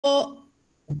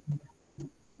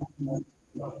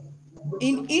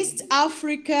in East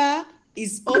Africa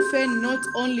is often not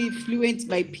only influenced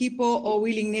by people or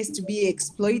willingness to be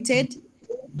exploited,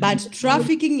 but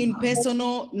trafficking in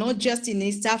personnel, not just in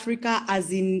East Africa,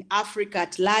 as in Africa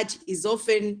at large, is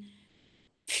often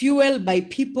fueled by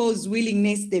people's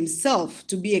willingness themselves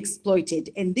to be exploited.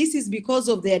 And this is because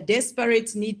of their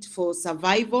desperate need for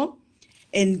survival.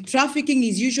 And trafficking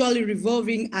is usually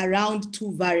revolving around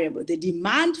two variables: the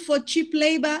demand for cheap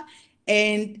labor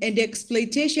and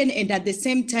exploitation, and at the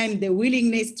same time, the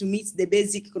willingness to meet the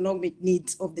basic economic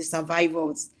needs of the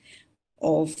survivors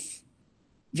of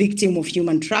victim of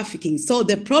human trafficking. So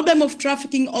the problem of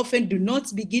trafficking often do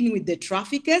not begin with the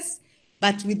traffickers,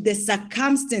 but with the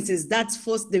circumstances that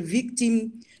force the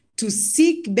victim to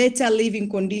seek better living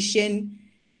conditions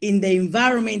in the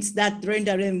environments that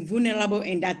render them vulnerable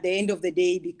and at the end of the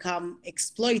day become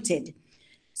exploited.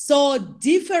 So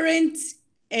different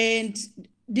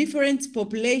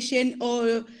population,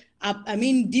 or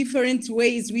different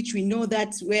ways which we know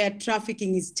that where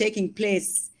trafficking is taking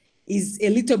place is a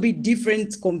little bit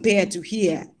different compared to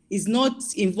here. It's not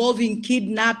involving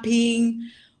kidnapping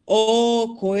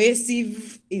or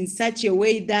coercive in such a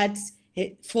way that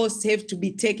force have to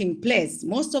be taking place.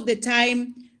 Most of the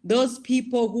time, those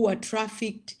people who are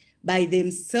trafficked by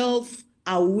themselves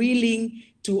are willing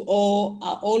to, or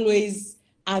are always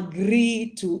agree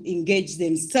to engage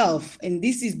themselves. And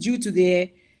this is due to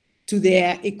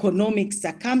their economic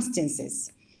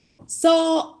circumstances.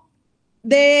 So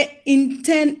the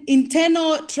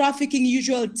internal trafficking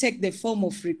usually take the form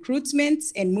of recruitment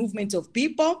and movement of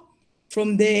people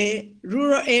from the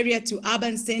rural area to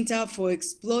urban center for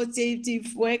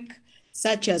exploitative work,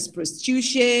 such as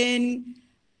prostitution,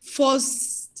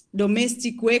 forced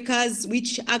domestic workers,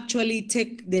 which actually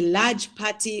take the large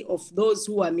party of those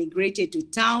who are migrated to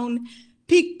town,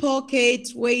 pickpocket,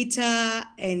 waiter,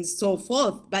 and so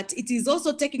forth. But it is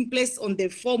also taking place on the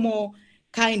formal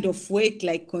kind of work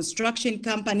like construction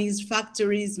companies,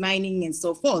 factories, mining, and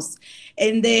so forth.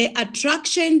 And the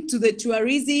attraction to the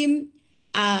tourism,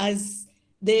 as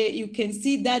you can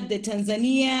see that the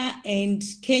Tanzania and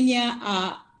Kenya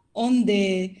are on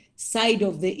the side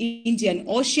of the Indian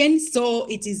Ocean. So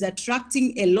it is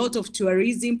attracting a lot of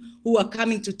tourism who are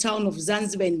coming to town of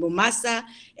Zanzibar and Mombasa.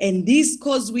 And this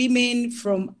causes women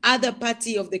from other parts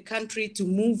of the country to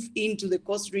move into the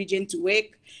coast region to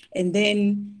work. And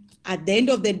then at the end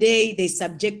of the day, they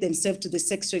subject themselves to the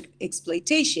sexual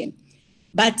exploitation.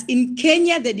 But in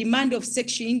Kenya, the demand of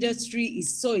sexual industry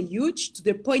is so huge to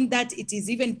the point that it is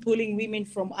even pulling women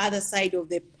from other side of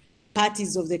the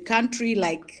parties of the country,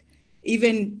 like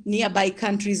even nearby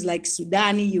countries like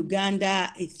Sudan,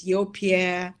 Uganda,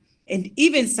 Ethiopia, and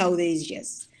even South Asia.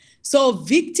 So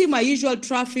victims are usually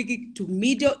trafficked to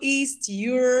Middle East,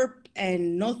 Europe,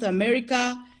 and North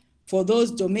America for those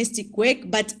domestic work,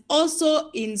 but also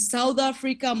in South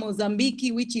Africa,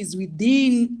 Mozambique, which is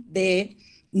within the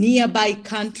nearby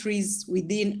countries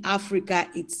within Africa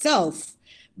itself.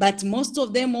 But most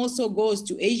of them also goes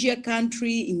to Asia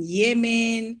country, in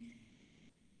Yemen,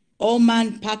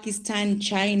 Oman, Pakistan,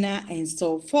 China, and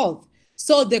so forth.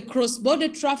 So the cross-border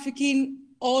trafficking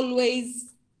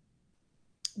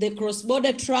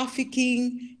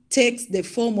takes the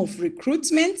form of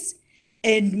recruitment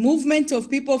and movement of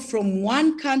people from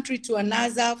one country to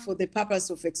another for the purpose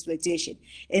of exploitation.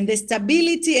 And the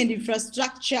stability and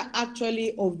infrastructure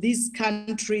actually of these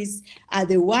countries are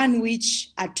the one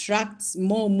which attracts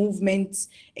more movement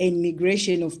and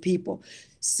migration of people.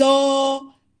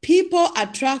 So people are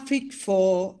trafficked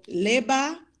for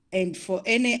labor and for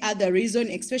any other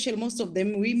reason, especially most of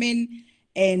them women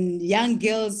and young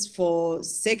girls for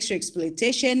sexual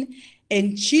exploitation.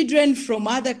 And children from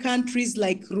other countries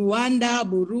like Rwanda,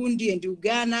 Burundi, and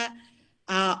Uganda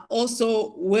are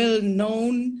also well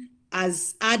known,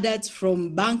 as adults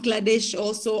from Bangladesh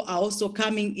are also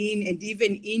coming in, and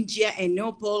even India and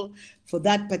Nepal for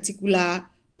that particular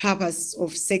purpose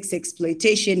of sex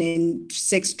exploitation and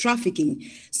sex trafficking.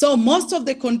 So most of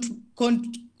the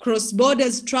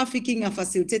cross-border trafficking are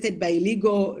facilitated by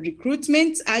illegal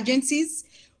recruitment agencies,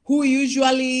 who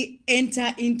usually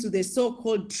enter into the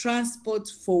so-called transport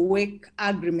for work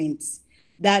agreements.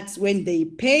 That's when they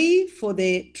pay for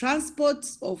the transport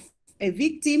of a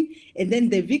victim, and then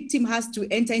the victim has to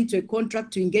enter into a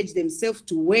contract to engage themselves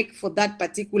to work for that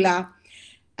particular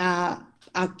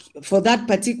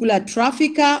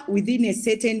trafficker within a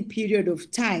certain period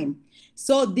of time.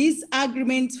 So these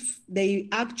agreements, they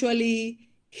actually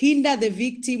hinder the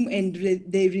victim, and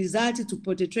they result to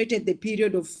perpetuate the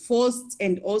period of forced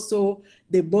and also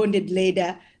the bonded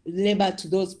labor to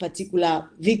those particular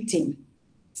victims.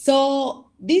 So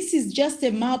this is just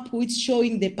a map which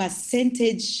showing the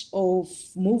percentage of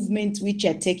movements which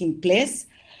are taking place.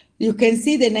 You can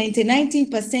see the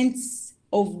 99%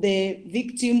 of the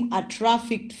victims are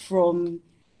trafficked from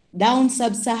down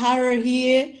sub-Sahara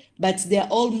here, but they're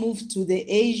all moved to the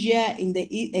Asia and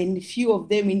a few of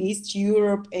them in East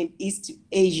Europe and East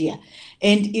Asia.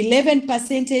 And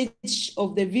 11%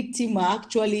 of the victims are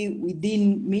actually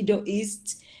within Middle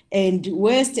East and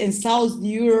West and South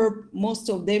Europe. Most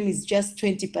of them is just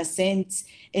 20%,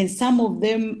 and some of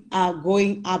them are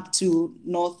going up to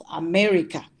North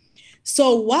America.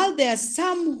 So while there are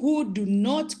some who do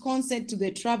not consent to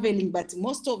the traveling, but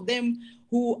most of them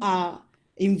who are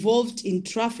involved in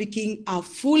trafficking are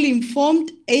fully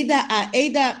informed,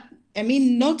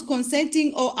 not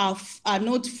consenting or are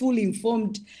not fully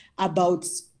informed about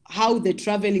how the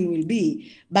traveling will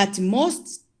be. But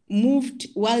most moved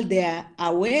while they are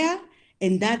aware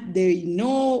and that they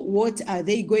know what are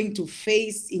they going to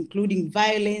face, including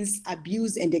violence,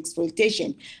 abuse, and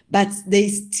exploitation. But they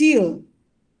still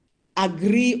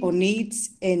agree on it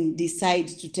and decide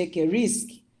to take a risk.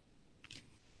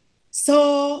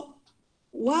 So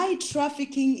why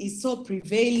trafficking is so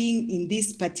prevailing in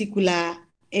this particular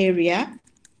area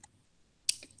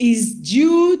is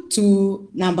due to,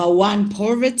 number one,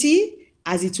 poverty,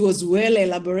 as it was well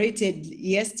elaborated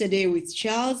yesterday with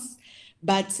Charles,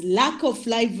 but lack of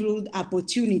livelihood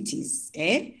opportunities.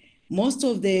 Most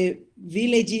of the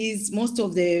villages, most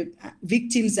of the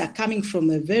victims are coming from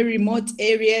very remote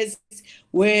areas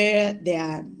where they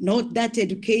are not that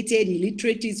educated,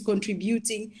 illiterate is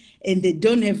contributing, and they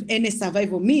don't have any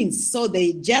survival means. So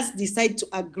they just decide to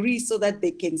agree so that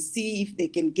they can see if they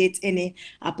can get any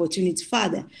opportunity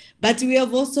further. But we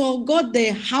have also got the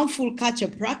harmful culture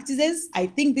practices. I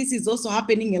think this is also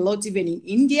happening a lot even in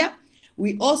India.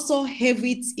 We also have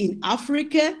it in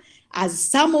Africa, as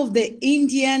some of the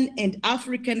Indian and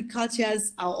African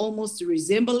cultures are almost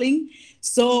resembling.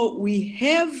 So we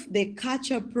have the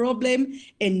culture problem,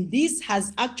 and this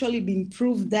has actually been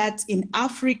proved that in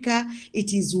Africa,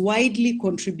 it is widely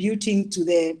contributing to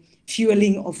the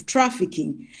fueling of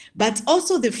trafficking. But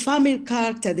also the family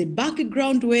character, the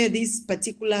background where these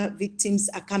particular victims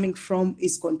are coming from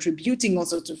is contributing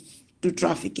also to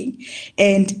trafficking,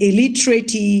 and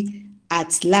illiteracy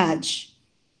at large.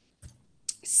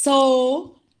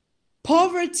 So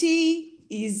poverty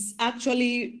is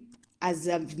actually, as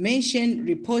I've mentioned,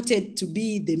 reported to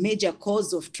be the major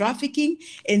cause of trafficking.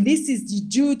 And this is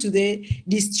due to the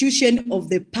destitution of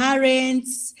the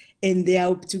parents, and they are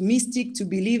optimistic to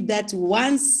believe that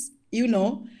once,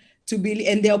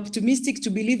 and they're optimistic to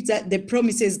believe that the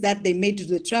promises that they made to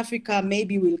the trafficker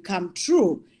maybe will come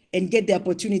true and get the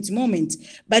opportunity moment.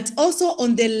 But also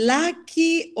on the lack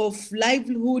of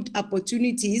livelihood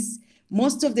opportunities,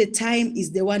 most of the time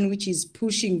is the one which is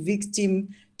pushing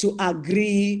victim to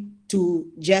agree to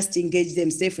just engage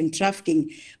themselves in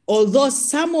trafficking. Although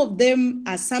some of them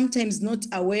are sometimes not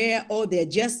aware, or they're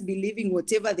just believing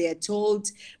whatever they are told,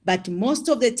 but most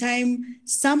of the time,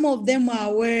 some of them are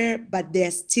aware, but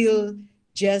they're still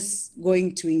just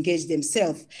going to engage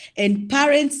themselves. And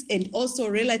parents and also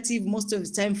relatives most of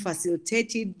the time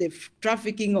facilitated the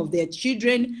trafficking of their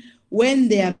children when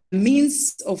their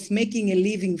means of making a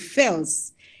living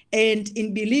fails, and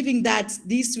in believing that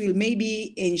this will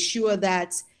maybe ensure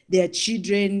that their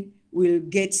children will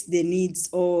get the needs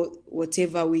or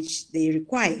whatever which they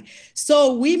require.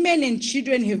 So women and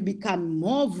children have become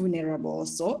more vulnerable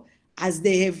also, as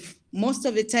they have most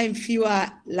of the time fewer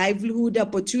livelihood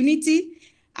opportunity,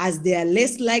 as they are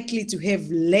less likely to have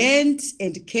land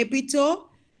and capital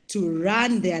to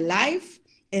run their life.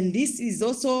 And this is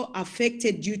also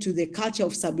affected due to the culture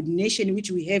of subordination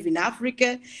which we have in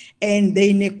Africa, and the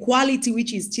inequality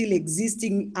which is still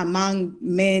existing among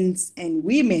men and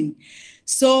women.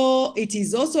 So it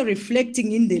is also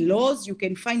reflecting in the laws. You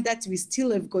can find that we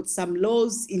still have got some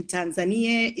laws in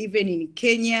Tanzania, even in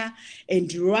Kenya and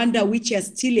Rwanda, which are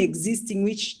still existing,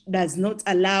 which does not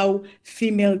allow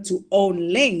female to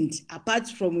own land, apart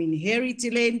from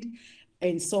inherited land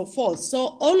and so forth.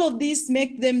 So all of this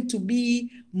make them to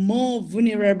be more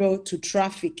vulnerable to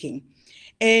trafficking.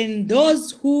 And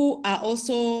those who are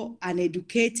also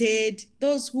uneducated,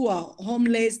 those who are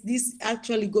homeless, this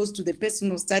actually goes to the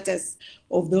personal status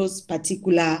of those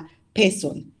particular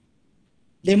person.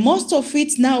 The most of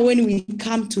it now, when we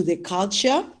come to the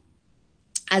culture,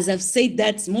 as I've said,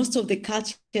 that most of the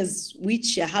cultures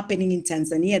which are happening in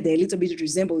Tanzania, they're a little bit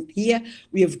resembled here.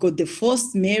 We have got the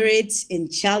forced marriage and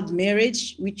child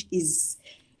marriage, which is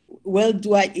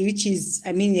worldwide, which is,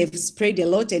 have spread a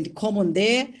lot and common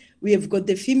there. We have got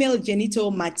the female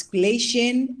genital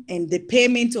mutilation and the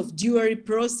payment of dowry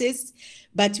process.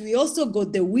 But we also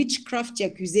got the witchcraft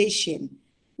accusation,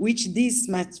 which this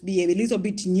must be a little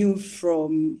bit new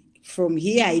from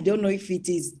here. I don't know if it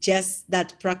is just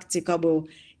that practicable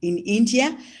in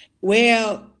India,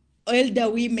 where elder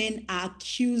women are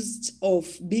accused of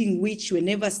being witch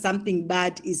whenever something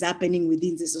bad is happening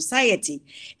within the society.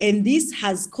 And this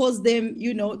has caused them,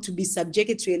 to be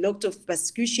subjected to a lot of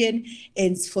persecution.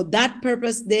 And for that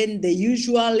purpose, then they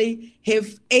usually have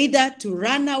either to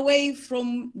run away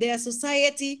from their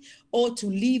society or to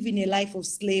live in a life of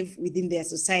slave within their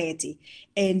society.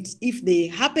 And if they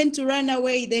happen to run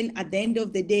away, then at the end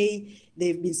of the day,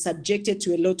 they've been subjected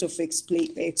to a lot of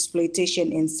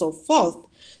exploitation and so forth.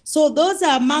 So those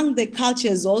are among the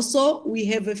cultures also. We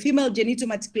have a female genital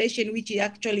mutilation, which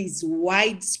actually is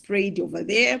widespread over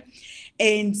there.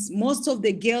 And most of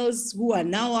the girls who are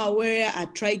now aware are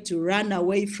trying to run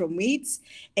away from it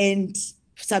and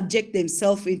subject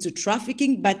themselves into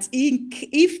trafficking. But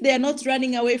if they're not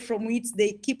running away from it,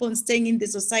 they keep on staying in the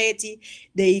society,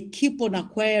 they keep on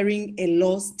acquiring a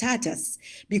low status.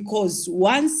 Because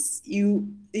once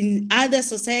in other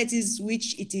societies,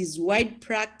 which it is wide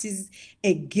practice,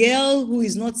 a girl who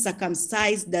is not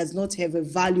circumcised does not have a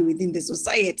value within the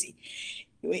society.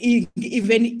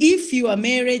 Even if you are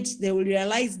married, they will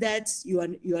realize that you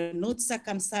are not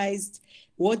circumcised.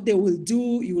 What they will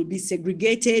do, you will be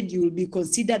segregated. You will be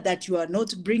considered that you are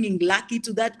not bringing lucky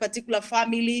to that particular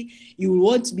family. You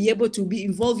won't be able to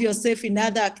involve yourself in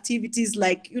other activities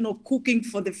like, cooking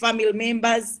for the family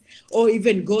members or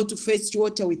even go to fetch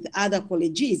water with other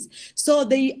colleges. So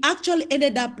they actually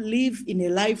ended up live in a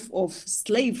life of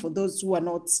slave for those who are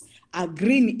not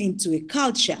agreeing into a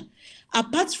culture.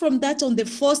 Apart from that, on the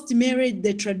forced marriage,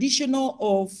 the traditional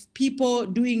of people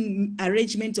doing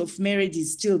arrangement of marriage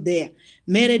is still there,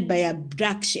 married by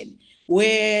abduction,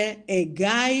 where a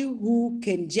guy who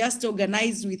can just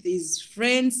organize with his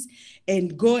friends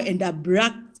and go and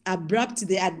abrupt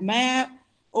the admirer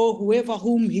or whoever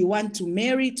whom he wants to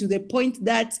marry, to the point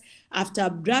that after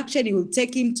abduction, he will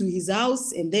take him to his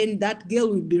house, and then that girl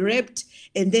will be raped,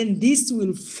 and then this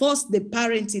will force the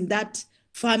parents in that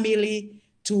family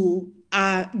to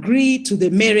agree to the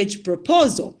marriage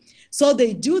proposal. So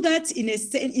they do that in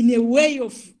a way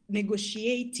of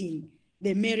negotiating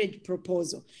the marriage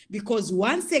proposal, because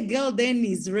once a girl then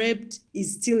is raped,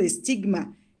 is still a stigma.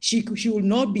 She will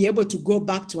not be able to go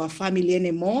back to her family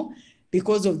anymore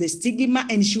because of the stigma,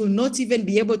 and she will not even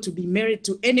be able to be married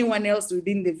to anyone else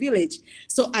within the village.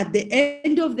 So at the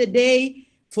end of the day,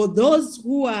 for those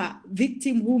who are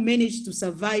victims who manage to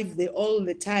survive, they all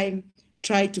the time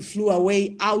try to flew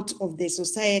away out of the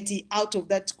society, out of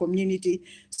that community,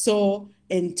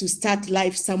 and to start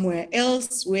life somewhere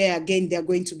else, where again they're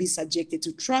going to be subjected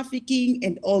to trafficking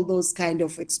and all those kind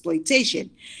of exploitation.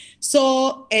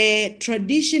 So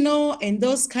traditional and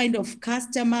those kind of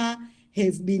customer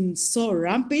have been so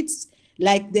rampant,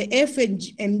 like the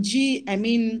FMG,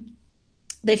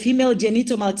 the female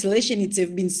genital mutilation, it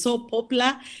has been so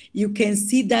popular. You can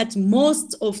see that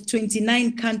most of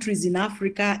 29 countries in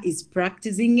Africa is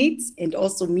practicing it, and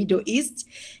also Middle East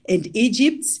and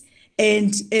Egypt.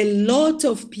 And a lot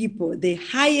of people, the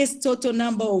highest total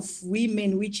number of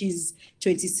women, which is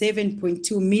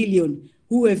 27.2 million,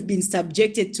 who have been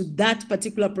subjected to that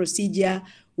particular procedure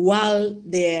while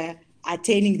they're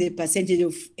attaining the percentage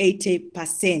of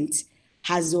 80%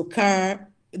 has occurred.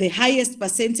 The highest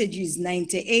percentage is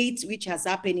 98, which has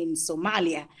happened in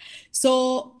Somalia.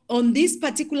 So on this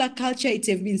particular culture, it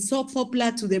has been so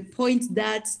popular to the point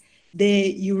that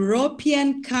the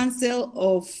European Council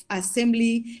of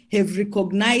Assembly have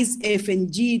recognized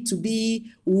FNG to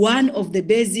be one of the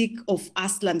basic of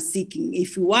asylum seeking.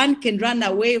 If one can run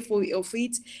away of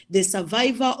it, the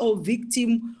survivor or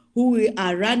victim who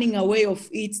are running away of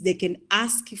it, they can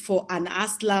ask for an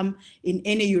asylum in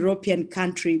any European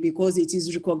country, because it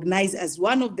is recognized as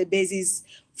one of the bases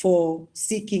for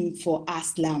seeking for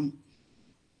asylum.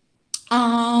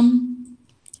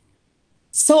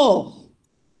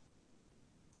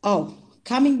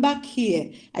 Coming back here,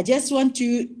 I just want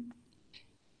to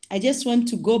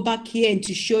go back here and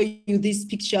to show you this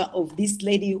picture of this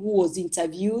lady who was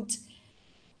interviewed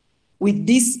with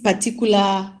this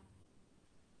particular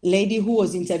lady who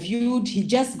was interviewed. He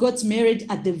just got married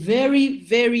at the very,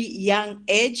 very young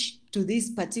age to this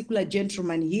particular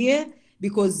gentleman here,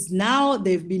 because now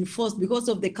they've been forced, because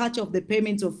of the culture of the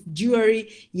payment of jewelry,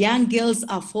 young girls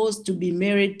are forced to be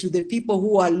married to the people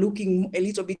who are looking a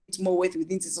little bit more worth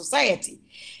within the society.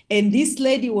 And this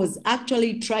lady was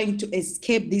actually trying to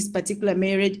escape this particular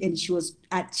marriage, and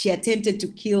she attempted to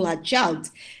kill her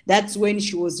child. That's when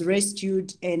she was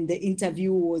rescued and the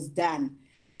interview was done.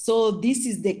 So this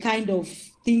is the kind of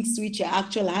things which are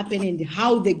actually happening,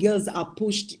 how the girls are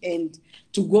pushed and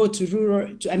to go to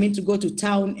rural, to go to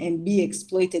town and be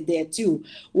exploited there too.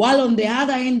 While on the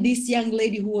other hand, this young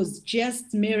lady who was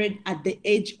just married at the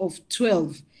age of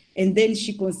 12, and then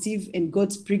she conceived and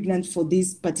got pregnant for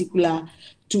this particular,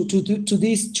 to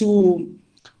these two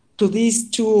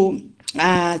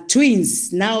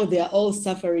twins. Now they are all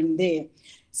suffering there.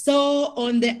 So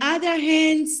on the other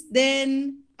hand,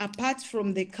 then apart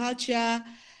from the culture,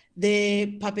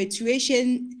 the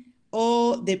perpetuation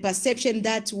or the perception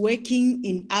that working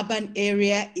in urban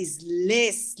area is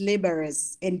less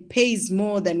laborious and pays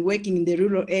more than working in the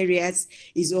rural areas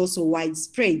is also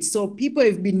widespread. So people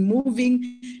have been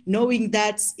moving knowing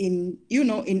that in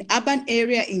urban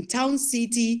area, in town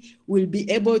city, will be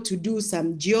able to do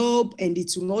some job and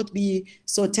it will not be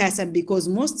so tiresome, because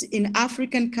most in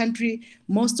African country,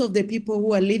 most of the people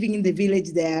who are living in the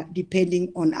village, they are depending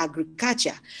on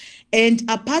agriculture. And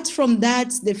apart from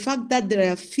that, the fact that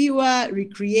there are fewer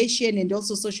recreation and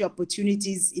also social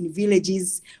opportunities in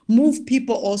villages move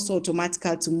people also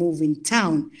automatically to move in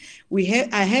town.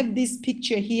 I have this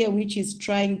picture here, which is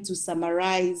trying to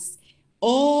summarize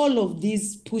all of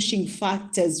these pushing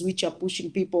factors which are pushing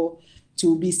people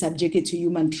to be subjected to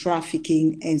human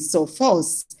trafficking and so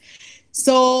forth.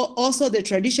 So also the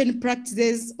traditional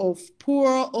practices of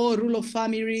poor or rural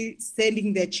families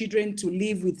sending their children to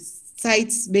live with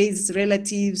site-based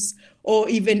relatives or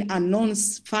even unknown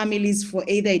families for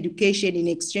either education in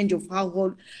exchange of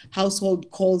household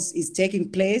calls is taking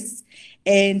place.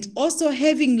 And also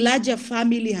having larger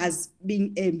family has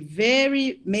been a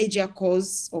very major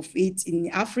cause of it in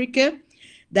Africa,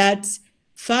 that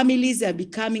families are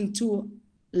becoming too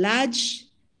large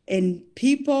and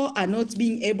people are not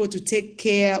being able to take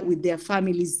care with their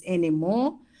families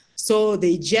anymore. So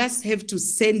they just have to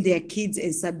send their kids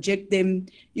and subject them,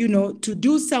 to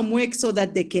do some work so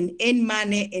that they can earn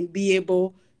money and be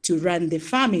able to run the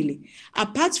family.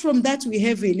 Apart from that, we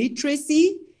have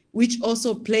illiteracy, which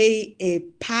also play a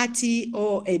party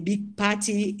or a big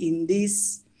party in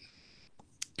this,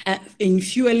 in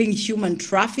fueling human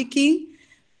trafficking,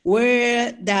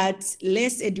 where that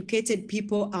less educated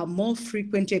people are more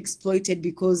frequently exploited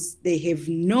because they have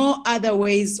no other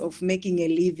ways of making a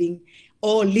living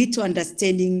or little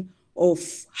understanding of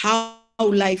how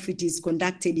life it is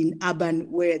conducted in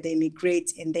urban, where they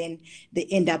migrate and then they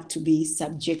end up to be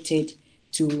subjected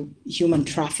to human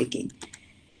trafficking.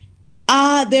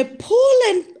 The pull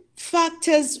and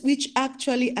factors which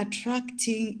actually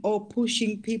attracting or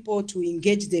pushing people to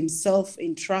engage themselves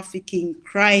in trafficking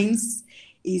crimes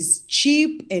is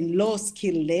cheap and low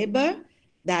skilled labor,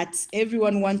 that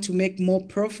everyone wants to make more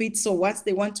profit. So once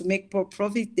they want to make more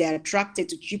profit, they are attracted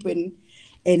to cheap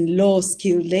and low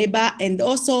skilled labor. And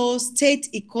also state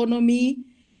economy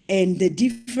and the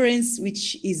difference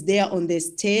which is there on the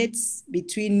states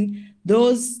between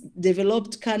those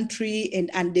developed country and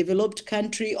undeveloped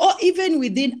country, or even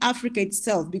within Africa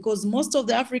itself, because most of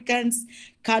the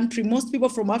most people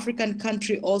from African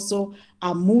country also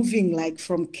are moving, like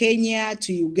from Kenya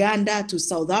to Uganda to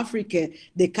South Africa,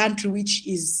 the country which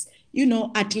is,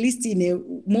 at least in a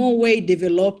more way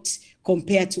developed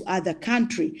compared to other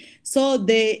country. So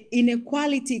the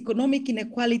inequality, economic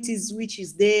inequalities which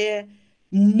is there,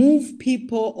 move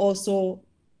people also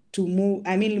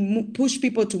to push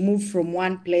people to move from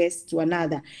one place to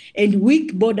another. And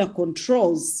weak border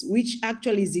controls, which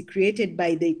actually is created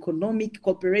by the economic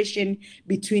cooperation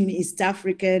between East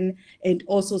African and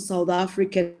also South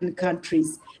African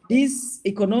countries. This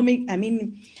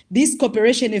this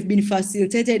cooperation have been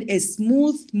facilitated a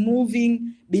smooth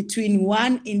moving between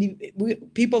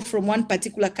people from one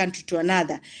particular country to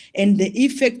another, and the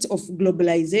effect of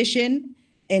globalization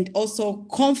and also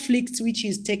conflicts which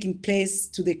is taking place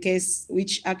to the case,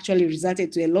 which actually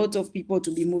resulted to a lot of people to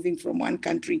be moving from one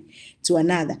country to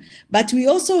another. But we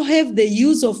also have the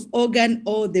use of organ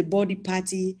or the body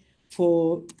party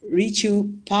for ritual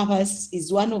purpose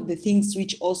is one of the things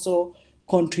which also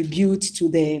contribute to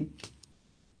the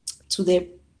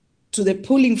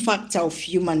pulling factor of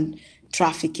human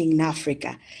trafficking in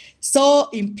Africa. So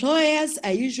employers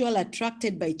are usually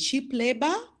attracted by cheap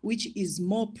labor, which is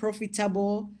more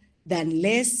profitable than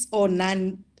less or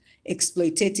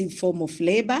non-exploitative form of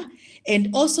labor. And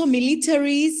also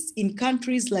militaries in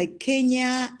countries like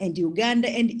Kenya and Uganda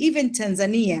and even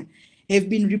Tanzania have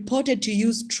been reported to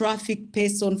use trafficked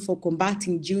persons for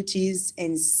combating duties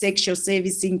and sexual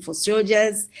servicing for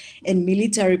soldiers and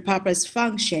military purpose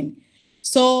function.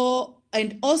 So,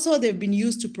 and also they've been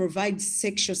used to provide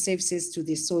sexual services to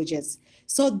the soldiers.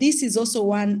 So this is also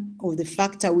one of the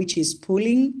factor which is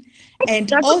pulling. And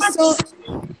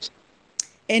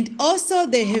And also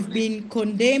they have been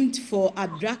condemned for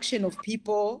abduction of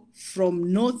people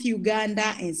from North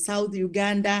Uganda and South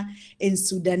Uganda and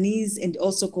Sudanese and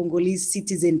also Congolese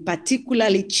citizens,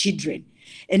 particularly children.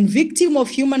 And victims of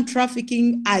human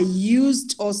trafficking are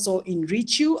used also in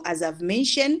ritual, as I've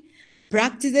mentioned,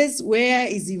 practices where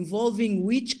is involving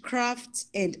witchcraft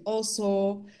and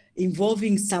also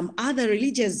involving some other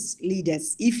religious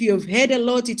leaders. If you've heard a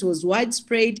lot, it was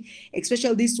widespread,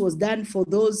 especially this was done for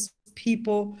those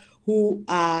people who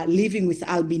are living with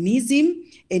albinism,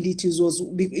 and it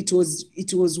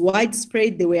was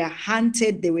widespread. They were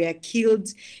hunted, they were killed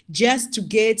just to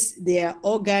get their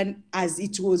organ, as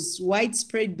it was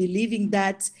widespread believing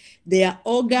that their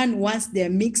organ, once they're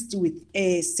mixed with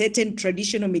a certain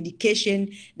traditional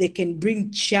medication, they can bring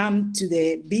charm to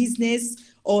the business,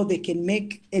 or they can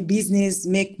make a business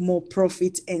make more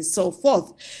profit and so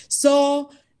forth.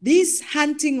 So this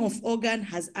hunting of organ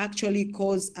has actually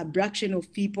caused abduction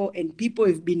of people, and people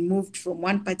have been moved from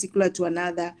one particular to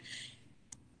another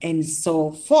and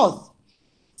so forth.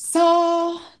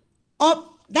 So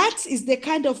that is the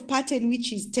kind of pattern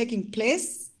which is taking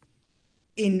place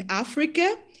in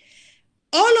Africa.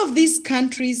 All of these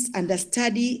countries under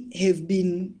study have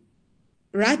been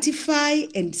ratify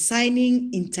and signing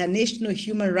international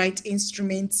human rights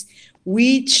instruments,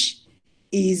 which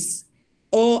is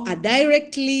or are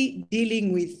directly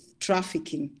dealing with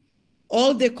trafficking.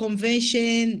 All the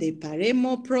convention, the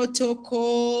Palermo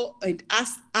Protocol, and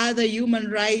other human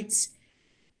rights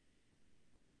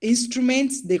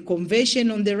instruments, the Convention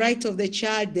on the Right of the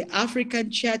Child, the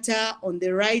African Charter on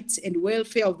the Rights and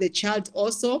Welfare of the Child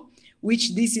also,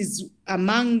 which this is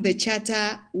among the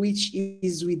charter which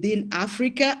is within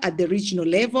Africa at the regional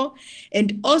level.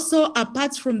 And also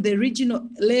apart from the regional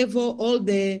level, all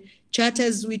the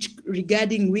charters which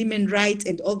regarding women rights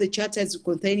and all the charters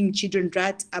containing children's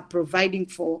rights are providing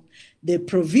for the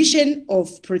provision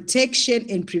of protection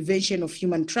and prevention of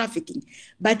human trafficking.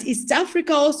 But East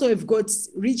Africa also have got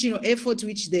regional efforts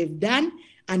which they've done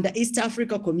under East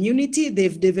Africa Community.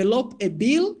 They've developed a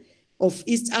bill of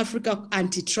East Africa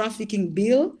Anti-Trafficking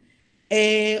Bill.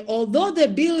 Although the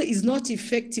bill is not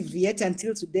effective yet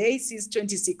until today, since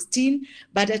 2016,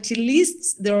 but at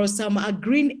least there are some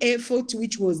agreeing effort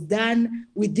which was done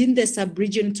within the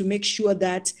sub-region to make sure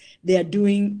that they are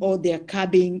doing or they are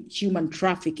curbing human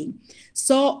trafficking.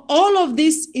 So all of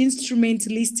these instruments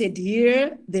listed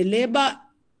here,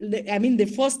 the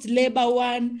first labor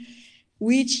one,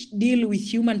 which deal with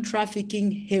human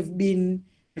trafficking, have been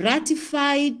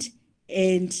ratified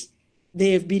and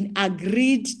they have been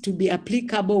agreed to be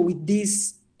applicable with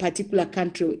this particular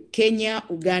country, Kenya,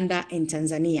 Uganda, and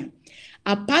Tanzania.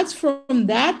 Apart from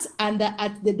that,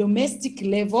 at the domestic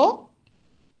level,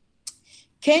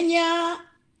 Kenya,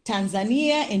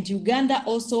 Tanzania, and Uganda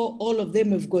also, all of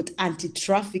them have got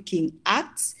anti-trafficking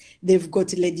acts. They've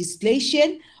got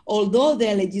legislation, although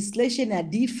their legislation are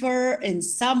differ, and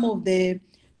some of the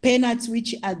penalties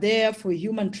which are there for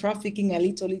human trafficking a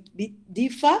little bit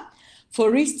differ.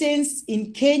 For instance,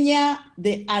 in Kenya,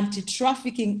 the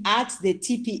Anti-Trafficking Act, the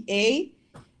TPA,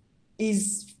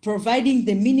 is providing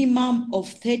the minimum of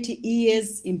 30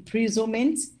 years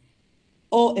imprisonment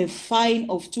or a fine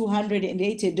of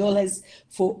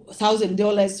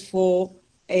 $280,000 for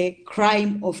a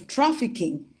crime of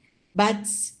trafficking. But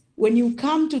when you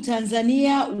come to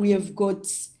Tanzania, we have got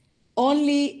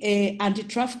only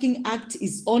Anti-Trafficking Act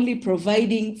is only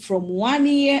providing from 1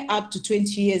 year up to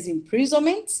 20 years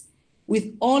imprisonment,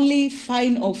 with only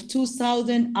fine of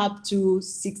 $2,000 up to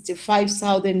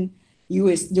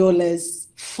 $65,000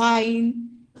 fine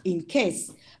in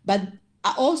case. But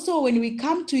also when we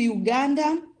come to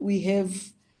Uganda, we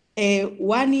have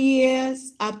 1 year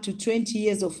up to 20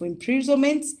 years of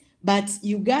imprisonment, but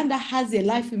Uganda has a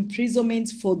life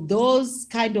imprisonment for those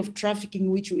kind of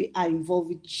trafficking which we are involved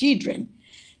with children.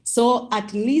 So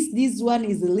at least this one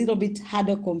is a little bit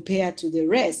harder compared to the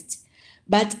rest.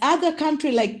 But other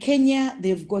countries like Kenya,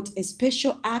 they've got a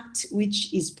special act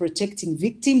which is protecting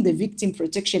victims, the Victim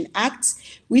Protection Act,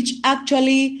 which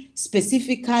actually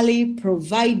specifically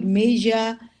provide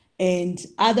measure and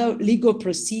other legal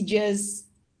procedures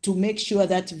to make sure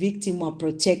that victims are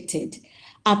protected.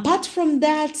 Apart from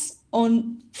that,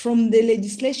 from the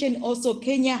legislation, also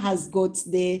Kenya has got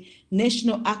the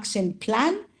National Action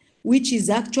Plan, which is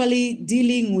actually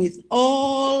dealing with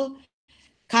all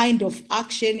kind of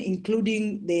action,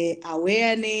 including the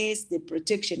awareness, the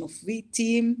protection of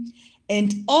victims.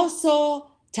 And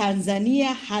also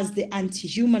Tanzania has the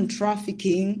Anti-Human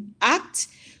Trafficking Act,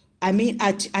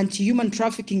 anti-human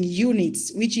trafficking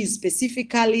units, which is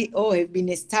specifically or have been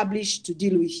established to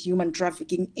deal with human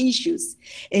trafficking issues.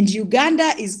 And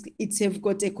Uganda have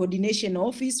got a coordination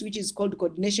office, which is called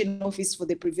Coordination Office for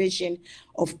the Prevention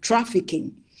of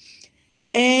Trafficking.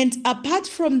 And apart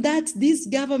from that, these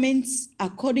governments,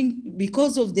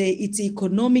 because of its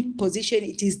economic position,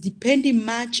 it is depending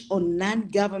much on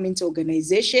non-government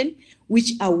organizations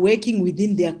which are working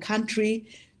within their country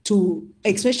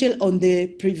especially on the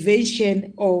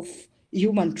prevention of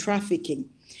human trafficking.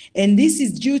 And this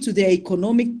is due to their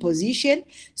economic position.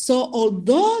 So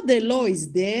although the law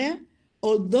is there,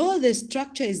 although the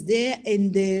structure is there,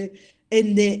 and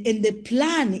the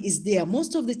plan is there,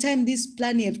 most of the time this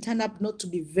plan have turned up not to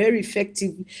be very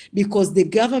effective because the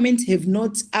government have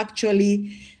not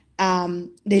actually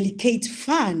dedicate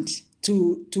fund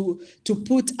to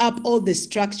put up all the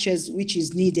structures which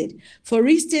is needed. For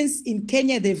instance, in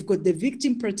Kenya, they've got the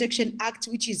Victim Protection Act,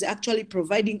 which is actually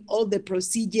providing all the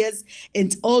procedures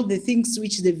and all the things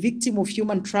which the victim of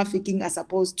human trafficking are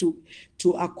supposed to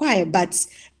acquire. But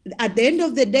at the end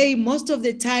of the day, most of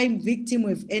the time, victims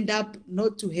will end up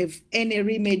not to have any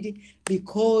remedy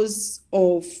because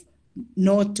of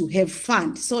not to have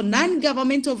funds. So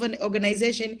non-governmental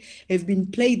organizations have been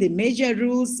playing the major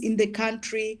roles in the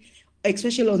country,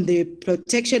 especially on the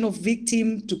protection of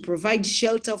victims, to provide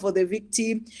shelter for the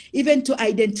victim, even to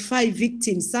identify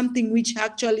victims, something which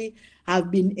actually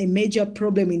have been a major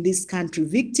problem in this country.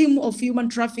 Victims of human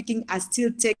trafficking are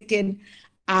still taken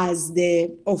as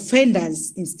the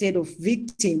offenders instead of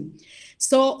victims.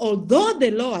 So although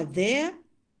the law are there,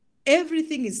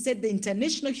 everything is said, the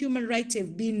international human rights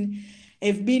have been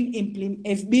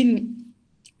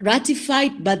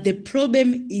ratified, but the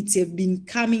problem it have been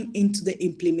coming into the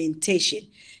implementation.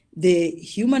 The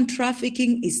human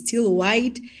trafficking is still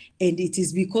wide, and it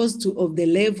is because of the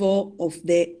level of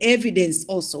the evidence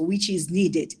also which is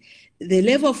needed. The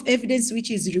level of evidence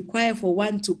which is required for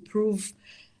one to prove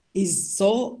is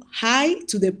so high,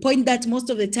 to the point that most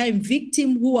of the time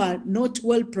victims who are not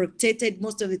well protected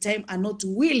most of the time are not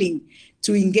willing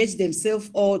to engage themselves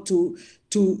or to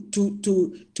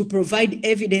provide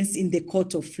evidence in the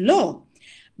court of law.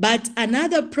 But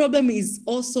another problem is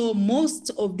also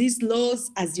most of these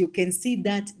laws, as you can see,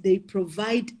 that they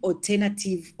provide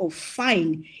alternative of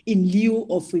fine in lieu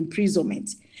of imprisonment.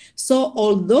 So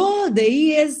although the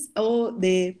years or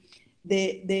the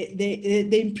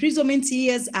imprisonment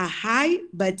years are high,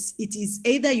 but it is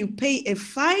either you pay a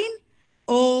fine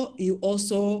or you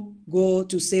also go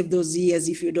to save those years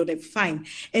if you don't have fine.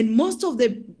 And most of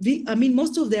the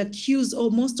accused or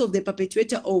most of the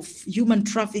perpetrator of human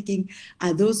trafficking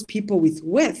are those people with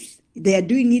wealth. They are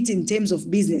doing it in terms of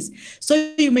business.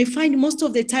 So you may find most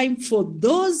of the time for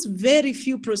those very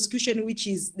few prosecution, which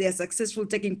is they are successful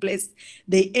taking place,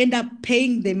 they end up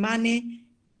paying the money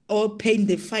or paying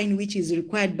the fine which is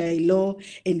required by law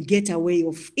and get away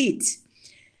of it.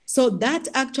 So that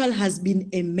actually has been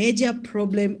a major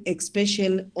problem,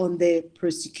 especially on the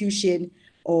prosecution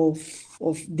of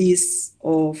these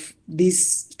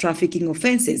trafficking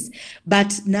offenses.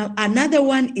 But now another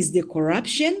one is the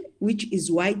corruption, which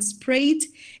is widespread.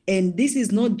 And this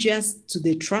is not just to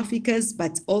the traffickers,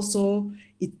 but also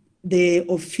the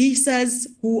officers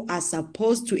who are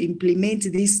supposed to implement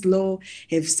this law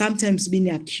have sometimes been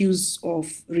accused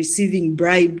of receiving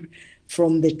bribe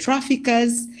from the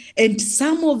traffickers. And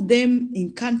some of them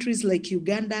in countries like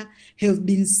Uganda have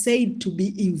been said to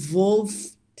be involved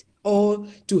or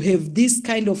to have this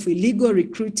kind of illegal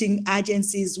recruiting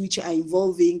agencies which are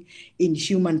involving in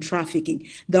human trafficking.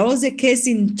 There was a case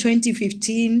in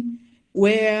 2015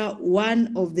 where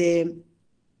one of the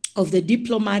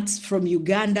diplomats from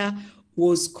Uganda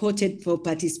was quoted for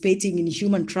participating in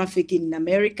human trafficking in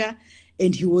America,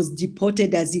 and he was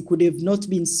deported as he could have not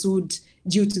been sued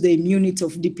due to the immunity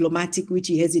of diplomatic which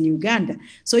he has in Uganda.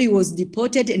 So he was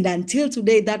deported, and until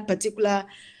today, that particular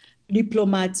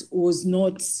diplomat was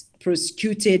not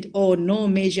prosecuted, or no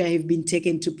measure have been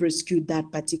taken to prosecute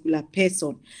that particular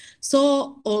person.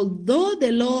 So although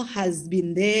the law has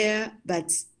been there,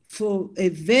 but for a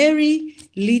very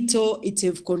little, it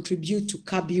have contributed to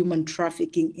curb human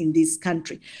trafficking in this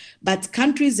country. But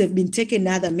countries have been taking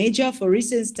another measure. For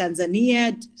instance,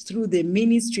 Tanzania, through the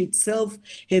ministry itself,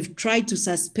 have tried to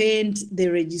suspend the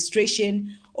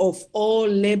registration of all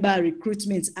labor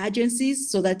recruitment agencies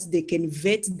so that they can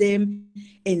vet them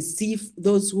and see if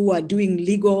those who are doing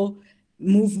legal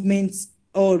movements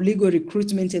or legal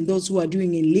recruitment and those who are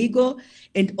doing illegal.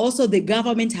 And also the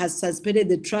government has suspended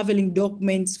the traveling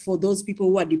documents for those people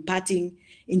who are departing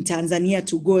in Tanzania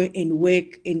to go and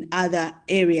work in other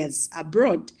areas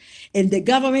abroad. And the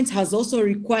government has also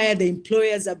required the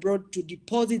employers abroad to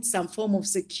deposit some form of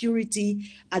security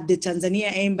at the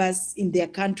Tanzania embassy in their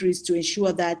countries to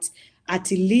ensure that at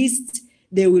least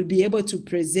they will be able to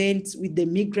present with the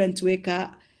migrant worker,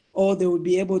 or they will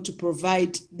be able to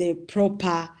provide the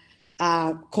proper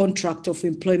contract of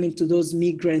employment to those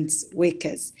migrant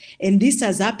workers. And this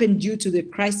has happened due to the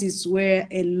crisis where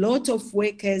a lot of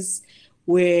workers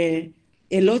migrants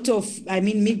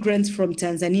from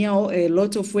Tanzania, or a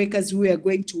lot of workers who are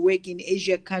going to work in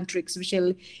Asia countries,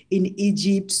 especially in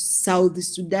Egypt, South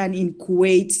Sudan, in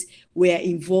Kuwait, were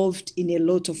involved in a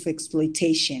lot of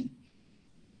exploitation.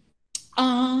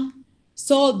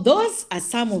 So those are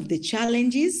some of the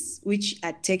challenges which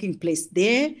are taking place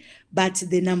there. But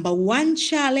the number one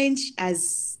challenge,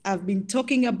 as I've been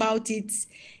talking about it,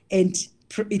 and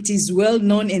it is well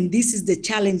known, and this is the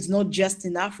challenge not just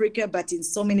in Africa, but in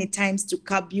so many times to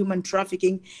curb human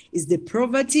trafficking, is the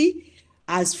poverty.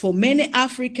 As for many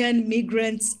African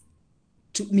migrants,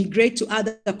 to migrate to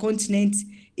other continents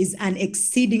is an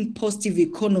exceeding positive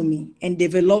economy and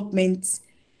development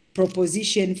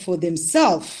proposition for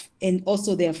themselves and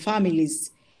also their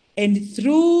families. And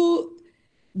through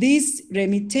these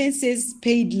remittances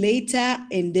paid later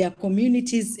in their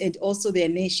communities and also their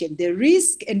nation, the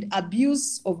risk and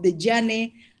abuse of the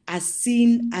journey are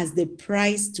seen as the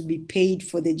price to be paid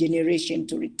for the generation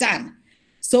to return.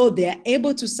 So they are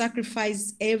able to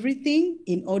sacrifice everything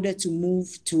in order to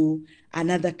move to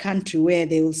another country where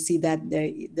they will see that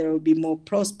there will be more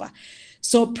prosper.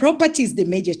 So property is the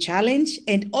major challenge,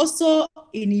 and also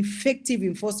ineffective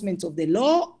enforcement of the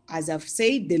law. As I've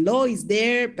said, the law is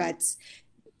there, but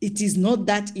it is not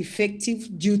that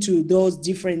effective due to those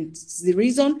different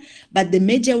reasons. But the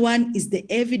major one is the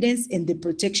evidence and the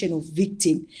protection of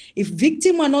victim. If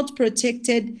victims are not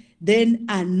protected, then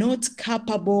are not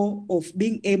capable of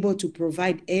being able to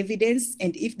provide evidence.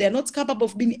 And if they're not capable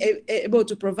of being able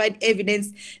to provide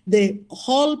evidence, the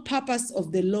whole purpose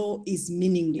of the law is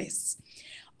meaningless.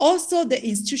 Also, the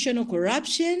institutional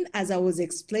corruption, as I was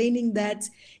explaining, that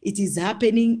it is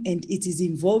happening and it is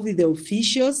involving the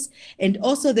officials, and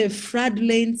also the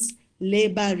fraudulent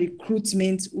labor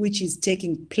recruitment which is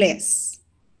taking place.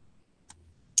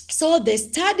 So the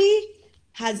study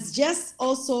has just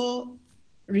also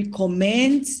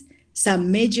recommend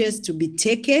some measures to be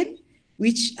taken,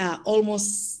 which are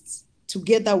almost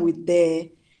together with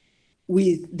the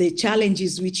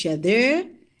challenges which are there.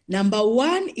 Number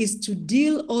one is to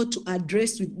deal or to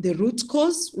address with the root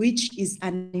cause, which is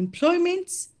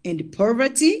unemployment and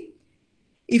poverty.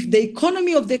 If the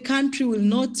economy of the country will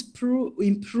not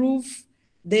improve,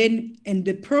 then and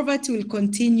the poverty will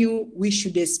continue, we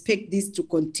should expect this to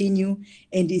continue,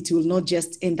 and it will not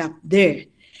just end up there.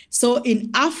 So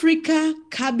in Africa,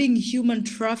 curbing human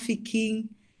trafficking,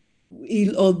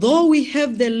 although we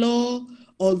have the law,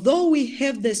 although we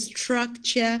have the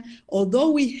structure, although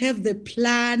we have the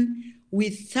plan,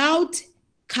 without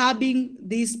curbing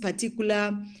this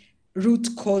particular root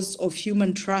cause of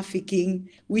human trafficking,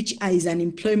 which is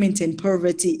unemployment and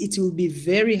poverty, it will be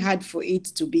very hard for it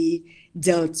to be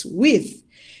dealt with.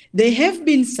 There have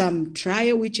been some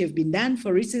trials which have been done.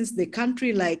 For instance, the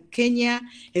country like Kenya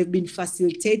have been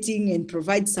facilitating and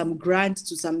provide some grants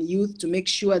to some youth to make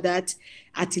sure that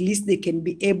at least they can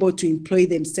be able to employ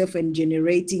themselves and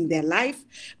generating their life.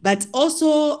 But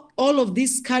also all of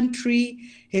this country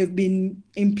have been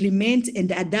implement and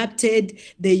adapted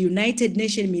the United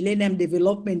Nations Millennium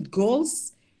Development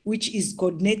Goals, which is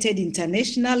coordinated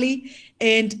internationally.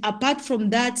 And apart from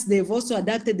that, they've also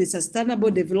adapted the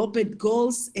Sustainable Development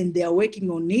Goals, and they are working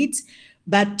on it.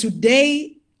 But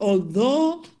today,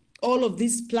 although all of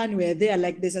these plans were there,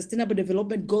 like the Sustainable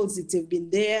Development Goals, it have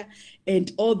been there,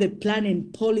 and all the plan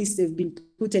and policies have been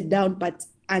put down. But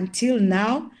until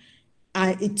now,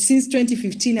 since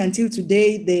 2015 until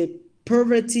today, the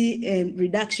poverty and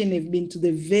reduction have been to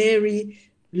the very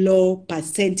low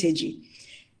percentage.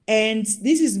 And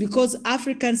this is because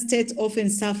African states often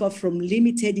suffer from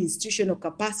limited institutional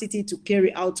capacity to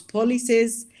carry out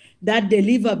policies that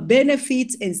deliver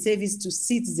benefits and service to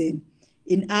citizens.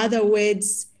 In other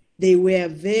words, they were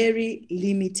very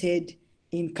limited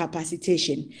in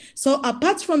capacitation. So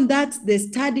apart from that, the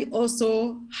study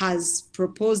also has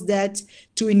proposed that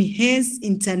to enhance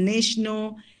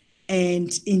international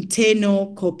and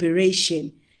internal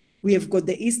cooperation. We have got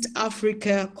the East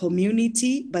Africa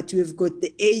community, but we've got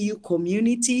the AU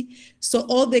community. So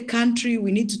all the country,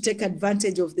 we need to take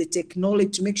advantage of the technology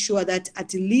to make sure that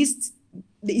at least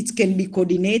it can be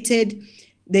coordinated,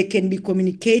 they can be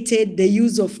communicated, the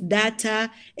use of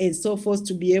data and so forth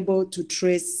to be able to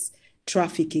trace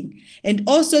trafficking, and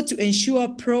also to ensure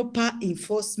proper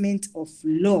enforcement of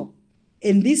law.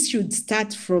 And this should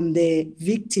start from the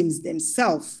victims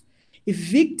themselves. If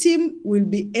victim will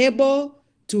be able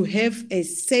to have a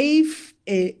safe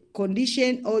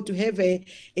condition or to have a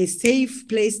safe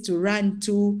place to run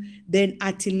to, then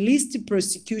at least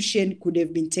prosecution could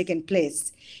have been taken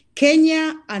place.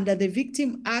 Kenya, under the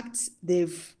Victim Act,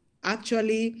 they've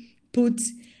actually put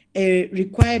a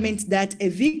requirement that a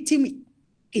victim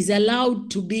is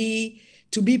allowed to be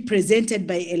presented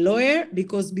by a lawyer,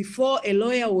 because before, a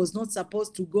lawyer was not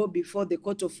supposed to go before the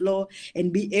court of law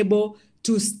and be able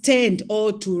to stand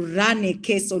or to run a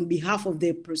case on behalf of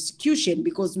the prosecution,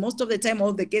 because most of the time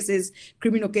all the cases,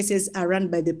 criminal cases, are run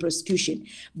by the prosecution.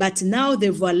 But now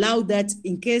they've allowed that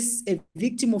in case a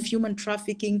victim of human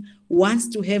trafficking wants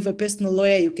to have a personal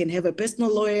lawyer, you can have a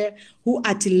personal lawyer who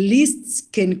at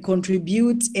least can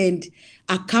contribute and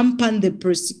accompany the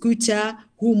prosecutor,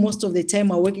 who most of the time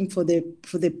are working for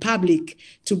the public,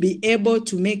 to be able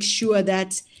to make sure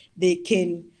that they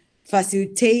can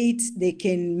facilitate, they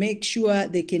can make sure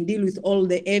they can deal with all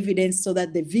the evidence so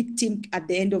that the victim at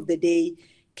the end of the day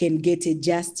can get a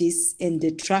justice and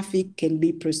the traffic can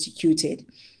be prosecuted.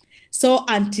 So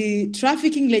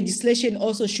anti-trafficking legislation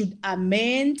also should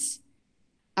amend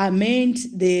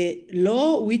the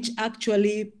law, which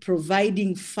actually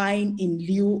providing fine in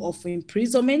lieu of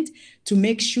imprisonment, to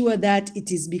make sure that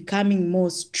it is becoming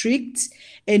more strict.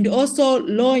 And also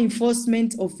law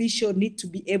enforcement officials need to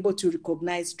be able to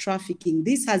recognize trafficking.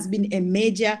 This has been a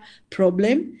major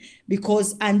problem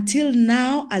because until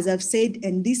now, as I've said,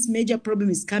 and this major problem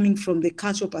is coming from the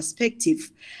cultural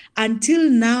perspective, until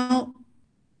now,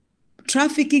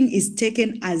 trafficking is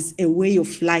taken as a way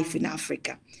of life in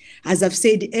Africa. As I've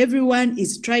said, everyone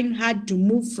is trying hard to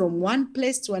move from one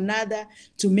place to another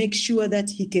to make sure that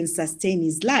he can sustain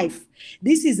his life.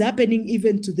 This is happening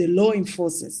even to the law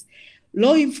enforcers.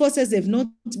 Law enforcers have not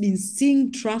been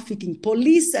seeing trafficking.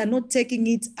 Police are not taking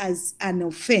it as an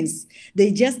offense. They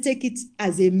just take it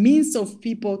as a means of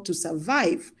people to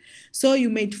survive. So you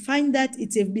might find that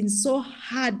it has been so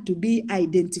hard to be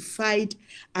identified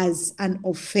as an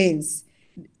offense.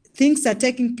 Things are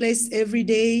taking place every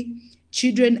day.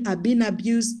 Children are being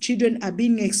abused, children are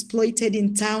being exploited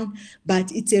in town, but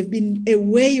it has been a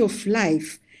way of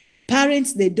life.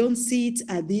 Parents, they don't see it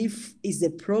as if it's a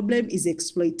problem, it's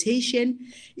exploitation.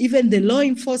 Even the law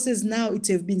enforcers now, it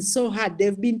has been so hard.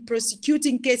 They've been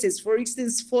prosecuting cases. For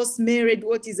instance, forced marriage,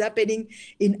 what is happening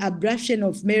in abruption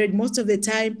of marriage. Most of the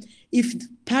time, if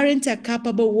parents are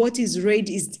culpable, what is raised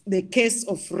is the case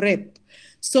of rape.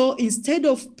 So instead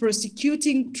of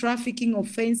prosecuting trafficking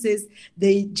offenses,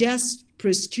 they just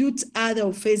prosecute other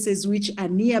offenses which are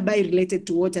nearby related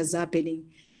to what is happening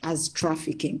as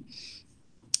trafficking.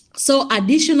 So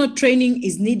additional training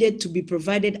is needed to be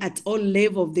provided at all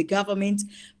levels of the government,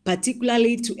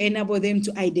 particularly to enable them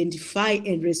to identify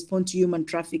and respond to human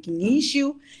trafficking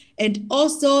issue. And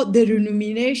also the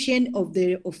remuneration of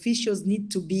the officials need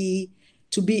to be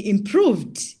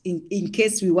improved in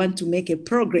case we want to make a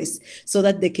progress, so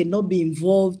that they cannot be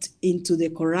involved into the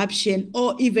corruption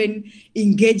or even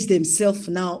engage themselves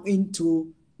now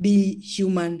into be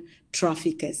human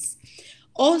traffickers.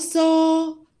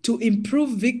 Also, to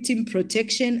improve victim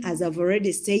protection, as I've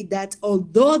already said, that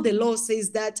although the law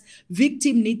says that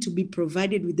victims need to be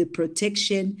provided with the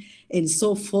protection and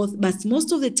so forth, but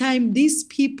most of the time these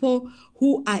people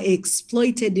who are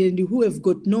exploited and who have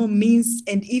got no means,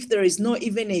 and if there is not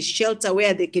even a shelter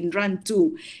where they can run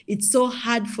to, it's so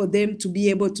hard for them to be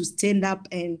able to stand up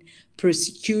and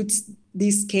prosecute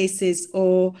these cases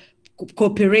or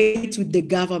cooperate with the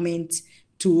government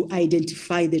to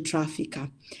identify the trafficker.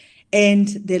 And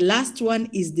the last one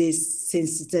is the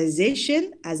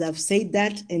sensitization, as I've said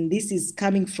that, and this is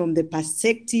coming from the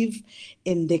perspective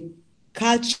and the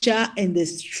culture and the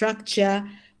structure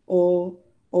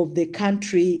of the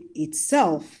country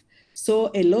itself.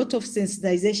 So a lot of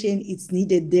sensitization is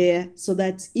needed there so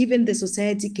that even the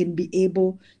society can be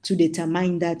able to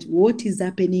determine that what is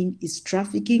happening is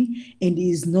trafficking and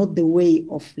is not the way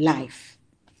of life.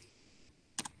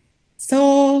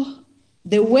 So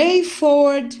the way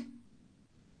forward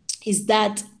is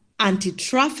that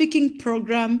anti-trafficking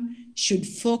program should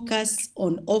focus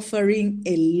on offering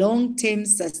a long-term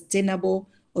sustainable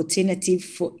alternative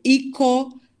for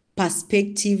equal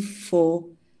perspective for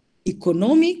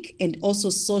economic and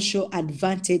also social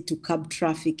advantage to curb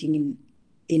trafficking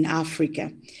in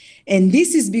Africa. And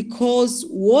this is because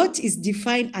what is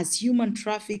defined as human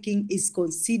trafficking is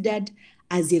considered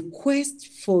as a quest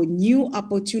for new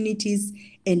opportunities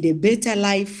and a better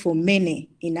life for many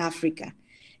in Africa.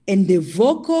 And the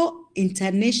vocal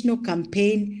international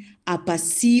campaign are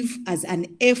perceived as an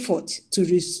effort to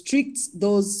restrict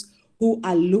those who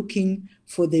are looking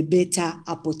for the better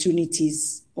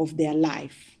opportunities of their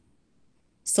life.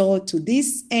 So to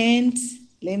this end,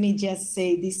 let me just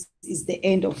say this is the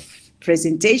end of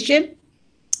presentation.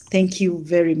 Thank you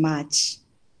very much.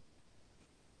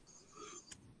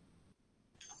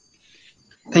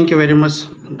 Thank you very much,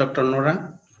 Dr.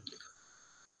 Norah.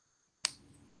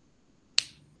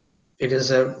 It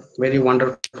is a very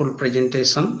wonderful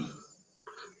presentation.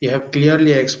 You have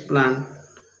clearly explained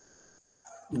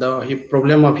the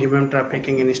problem of human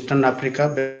trafficking in Eastern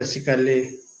Africa,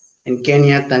 basically in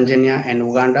Kenya, Tanzania, and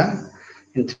Uganda,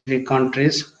 in 3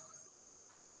 countries.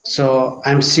 So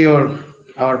I'm sure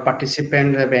our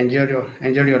participants have enjoyed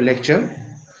your lecture.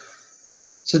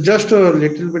 So just to a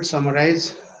little bit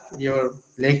summarize your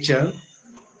lecture,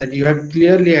 that you have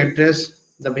clearly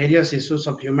addressed the various issues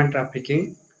of human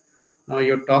trafficking. Now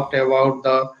you talked about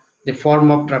the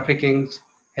form of trafficking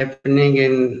happening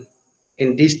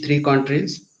in these 3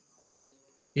 countries.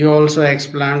 You also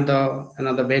explained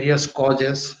the various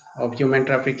causes of human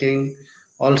trafficking,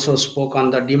 also spoke on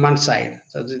the demand side.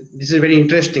 So this is very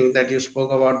interesting that you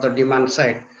spoke about the demand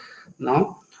side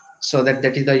now. So that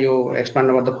is the you expand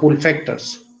about the pull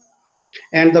factors.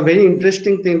 And the very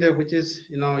interesting thing that which is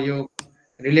you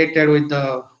related with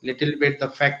the little bit the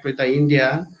fact with the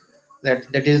India,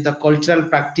 that is the cultural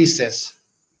practices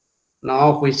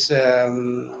now which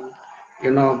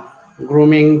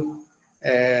grooming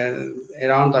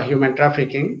around the human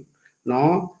trafficking.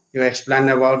 No, you explain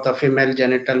about the female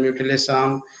genital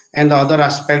mutilation and the other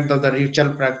aspect of the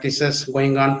ritual practices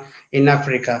going on in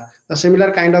Africa. The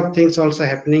similar kind of things also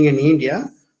happening in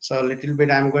India. So a little bit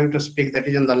I'm going to speak that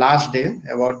is on the last day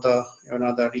about the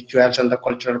the rituals and the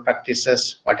cultural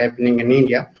practices what happening in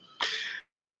India.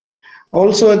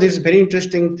 Also, this very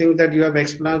interesting thing that you have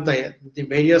explained, the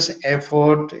various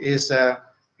effort is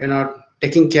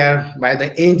taking care by the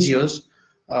NGOs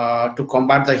to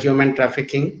combat the human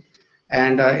trafficking,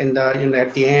 and in the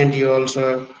at the end you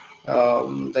also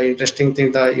the interesting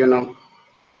thing that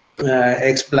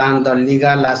explain the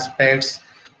legal aspects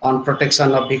on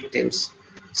protection of victims.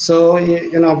 So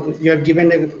you have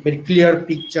given a very clear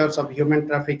pictures of human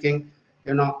trafficking,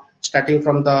 starting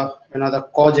from the the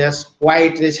causes, why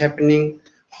it is happening,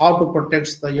 how to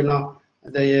protect the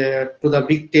the to the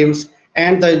victims,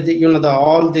 and the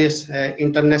all this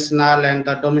international and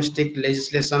the domestic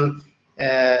legislation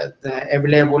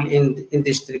available in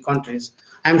these 3 countries.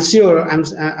 I'm sure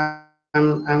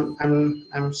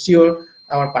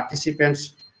our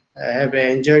participants have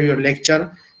enjoyed your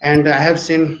lecture, and I have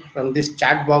seen from this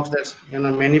chat box that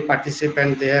many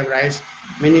participants, they have raised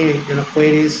many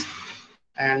queries,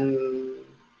 and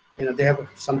they have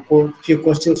some few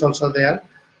questions also there.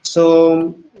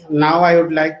 So now I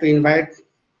would like to invite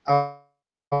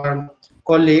our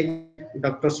colleague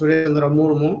Dr. Suresh Chandra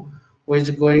Murmu, who is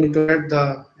going to moderate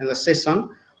the session.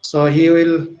 So he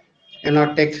will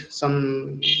take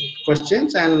some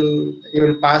questions and he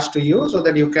will pass to you so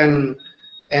that you can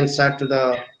answer to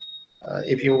the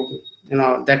if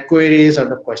that queries or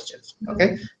the questions.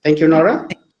 Okay, thank you, Nora.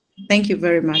 Thank you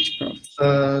very much, Prof.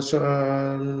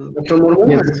 Dr.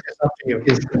 Murmu, Yes. it is up to you.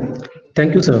 Yes.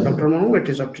 Thank you, sir. Dr. Murmu, it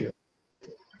is up to you.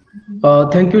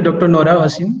 Thank you, Dr. Norah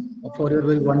Hashim, for your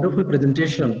very wonderful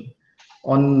presentation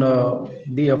on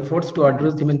the efforts to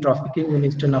address human trafficking in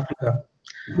Eastern Africa.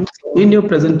 In your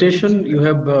presentation, you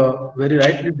have very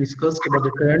rightly discussed about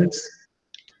the trends,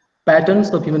 patterns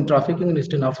of human trafficking in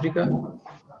Eastern Africa,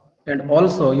 and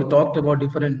also you talked about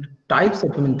different types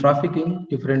of human trafficking,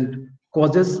 different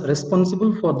causes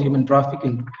responsible for the human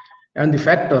trafficking, and the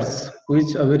factors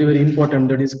which are very, very important,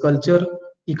 that is culture,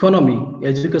 economy,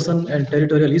 education, and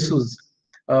territorial issues,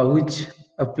 which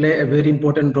play a very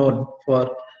important role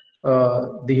for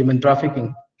the human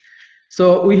trafficking.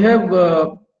 So we have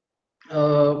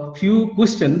few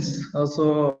questions,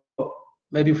 so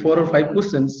maybe 4 or 5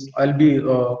 questions I'll be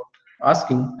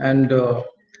asking. And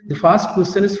the first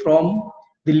question is from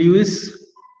the Lewis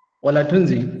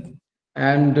Olatunzi,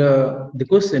 and the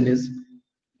question is,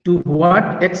 to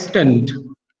what extent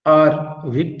are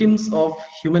victims of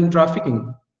human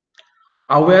trafficking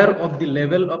aware of the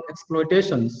level of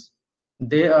exploitations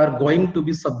they are going to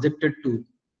be subjected to?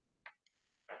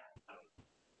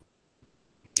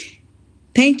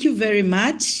 Thank you very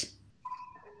much.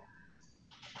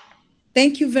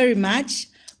 Thank you very much.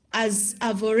 As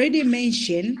I've already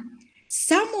mentioned,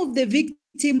 some of the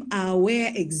victims are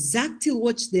aware exactly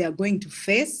what they are going to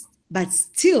face, but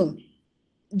still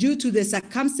due to the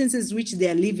circumstances which they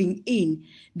are living in,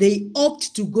 they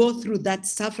opt to go through that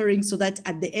suffering so that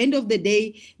at the end of the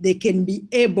day, they can be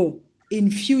able in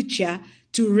future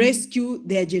to rescue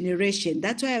their generation.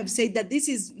 That's why I've said that this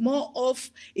is more of,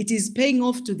 it is paying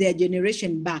off to their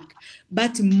generation back.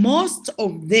 But most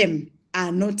of them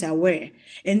are not aware.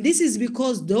 And this is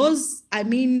because those,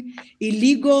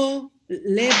 illegal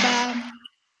labor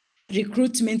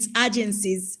recruitment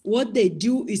agencies, what they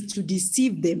do is to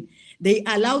deceive them. They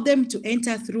allow them to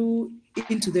enter through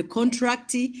into the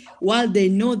contract while they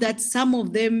know that some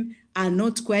of them are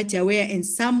not quite aware and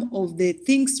some of the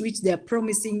things which they are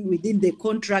promising within the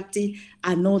contract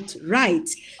are not right.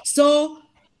 So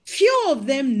few of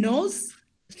them knows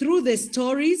through the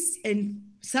stories, and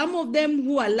some of them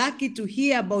who are lucky to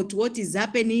hear about what is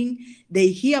happening, they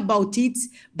hear about it,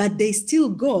 but they still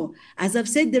go. As I've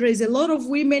said, there is a lot of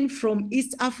women from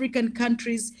East African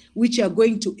countries which are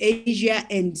going to Asia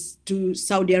and to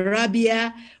Saudi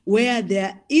Arabia, where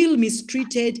they're ill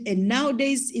mistreated. And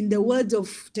nowadays, in the world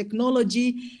of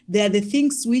technology, they are the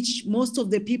things which most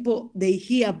of the people, they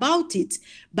hear about it.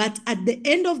 But at the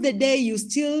end of the day,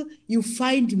 you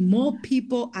find more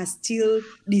people are still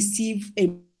deceived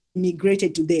and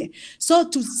migrated to there. So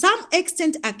to some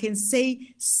extent, I can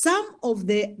say some of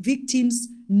the victims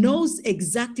knows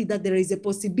exactly that there is a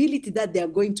possibility that they are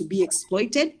going to be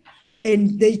exploited,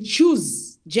 and they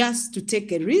choose just to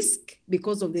take a risk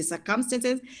because of the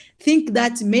circumstances, think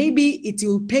that maybe it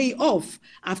will pay off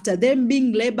after them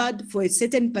being labored for a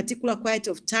certain particular quite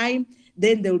of time,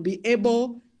 then they'll be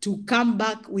able to come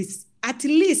back with at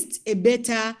least a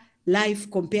better life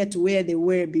compared to where they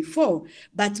were before.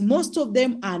 But most of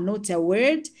them are not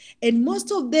aware, and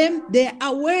most of them, they're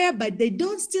aware, but they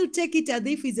don't still take it as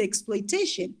if it's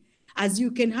exploitation, as you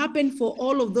can happen for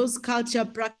all of those culture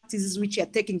practices which are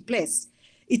taking place.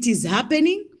 It is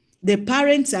happening. The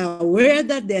parents are aware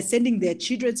that they're sending their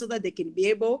children so that they can be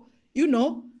able,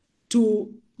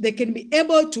 they can be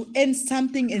able to earn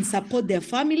something and support their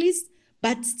families,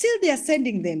 but still they are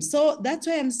sending them. So that's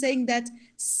why I'm saying that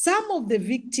some of the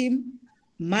victim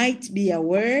might be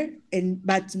aware,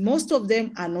 but most of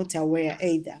them are not aware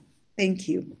either. Thank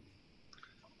you.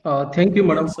 Thank you,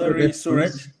 Madam. Sorry,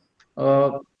 Suraj.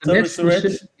 Next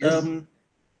question.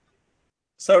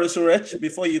 Sorry, Suraj.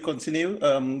 Before you continue,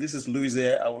 this is Louis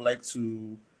here. I would like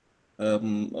to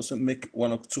also make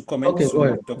one or two comments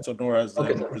to Dr. Norah's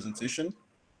presentation.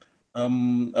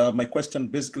 My question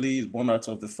basically is born out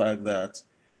of the fact that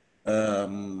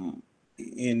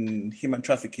in human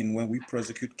trafficking, when we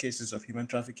prosecute cases of human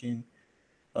trafficking,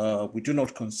 we do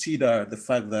not consider the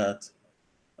fact that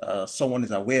someone is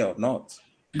aware or not,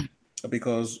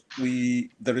 because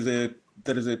there is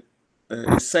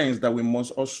a sense that we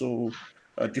must also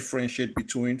differentiate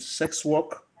between sex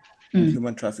work and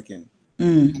human trafficking.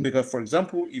 Because, for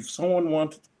example, if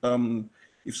someone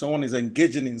is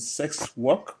engaging in sex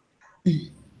work,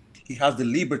 he has the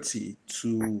liberty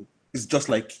to. It's just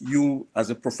like you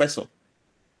as a professor.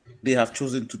 They have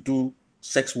chosen to do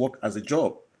sex work as a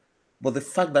job. But the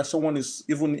fact that someone is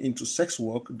even into sex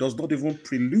work does not even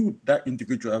prelude that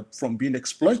individual from being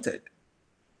exploited.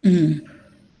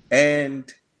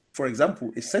 And, for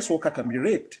example, a sex worker can be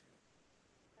raped.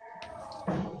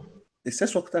 A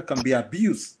sex worker can be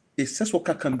abused. A sex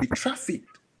worker can be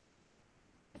trafficked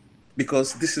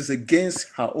because this is against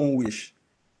her own wish.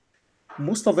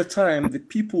 Most of the time, the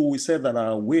people we say that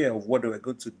are aware of what they were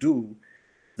going to do,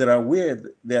 they're aware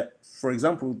that, for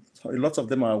example, a lot of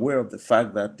them are aware of the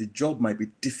fact that the job might be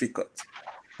difficult,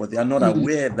 but they are not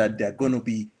aware that they're going to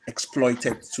be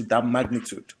exploited to that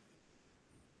magnitude.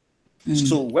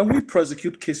 So when we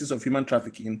prosecute cases of human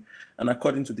trafficking, and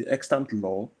according to the extant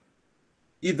law,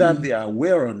 either they are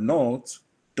aware or not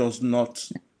does not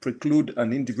preclude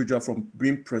an individual from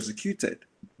being prosecuted.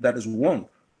 That is one.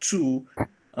 Two,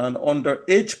 an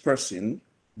underage person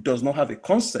does not have a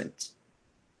consent.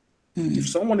 If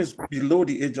someone is below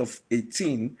the age of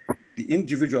 18, the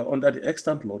individual under the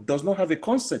extant law does not have a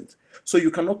consent. So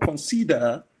you cannot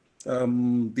consider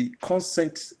the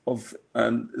consent of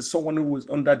someone who is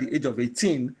under the age of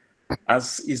 18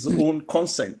 as his own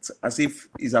consent, as if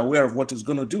he's aware of what he's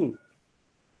going to do.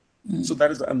 So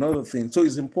that is another thing. So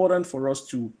it's important for us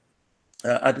to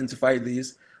identify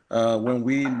this when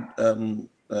we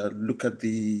look at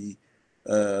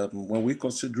when we're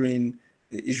considering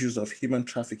the issues of human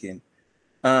trafficking.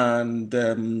 And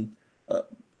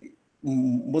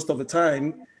most of the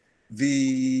time,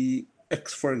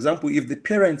 for example, if the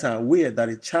parents are aware that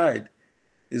a child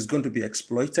is going to be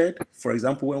exploited, for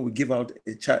example, when we give out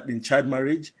a child in child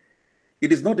marriage,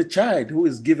 it is not the child who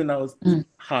is giving out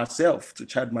herself to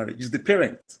child marriage, it's the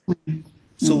parent.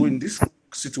 So in this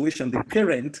situation, the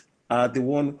parent are the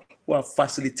one who are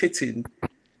facilitating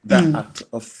that act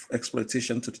of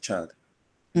exploitation to the child.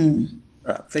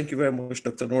 Thank you very much,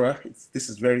 Dr. Norah. This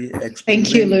is very explainable.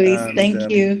 Thank you, Luis.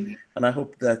 Thank you. And I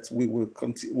hope that we will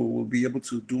continue. We will be able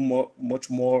to do much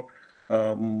more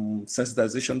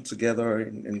sensitization together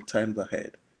in times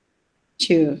ahead.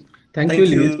 Sure. Thank you,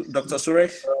 Luis. Dr.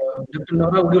 Suresh. Dr.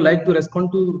 Norah, would you like to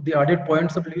respond to the added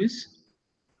points of Luis?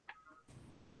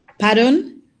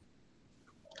 Pardon?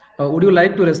 Would you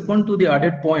like to respond to the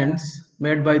added points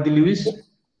made by the Luis?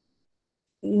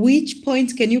 Which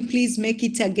point? Can you please make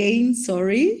it again?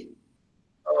 Sorry.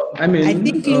 I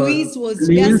think Luis was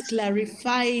just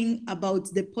clarifying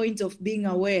about the point of being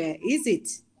aware. Is it?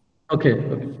 Okay.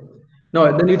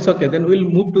 No, then it's okay. Then we'll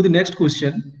move to the next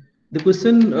question. The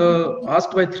question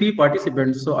asked by 3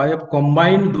 participants. So I have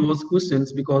combined those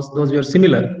questions because those were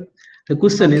similar. The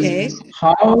question is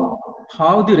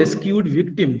how the rescued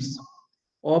victims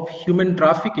of human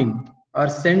trafficking are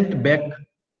sent back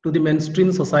to the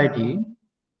mainstream society,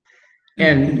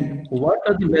 and what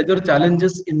are the major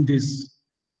challenges in this?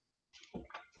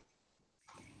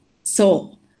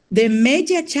 So the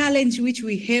major challenge which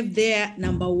we have there,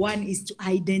 number one, is to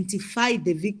identify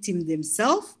the victim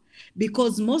themselves,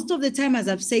 because most of the time, as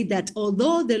I've said, that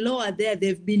although the law are there,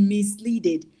 they've been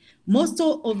misleaded. Most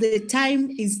of the time,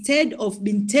 instead of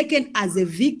being taken as a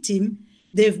victim,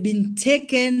 they've been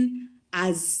taken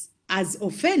as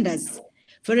offenders.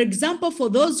 For example, for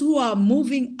those who are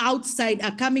moving outside,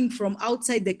 are coming from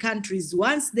outside the countries,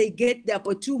 once they get the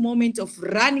opportune moment of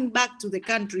running back to the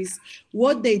countries,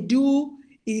 what they do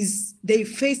is they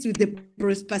face with the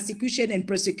persecution and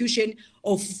prosecution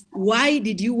of why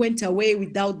did you went away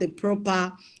without the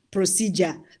proper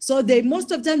procedure. So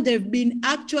most of them, they've been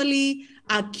actually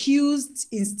accused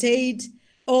instead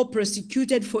or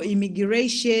prosecuted for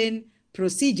immigration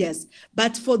procedures.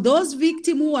 But for those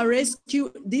victims who are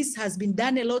rescued, this has been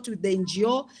done a lot with the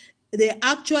NGO. They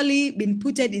actually been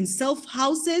put in self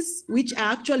houses, which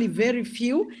are actually very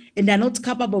few and are not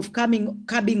capable of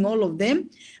curbing all of them.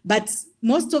 But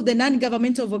most of the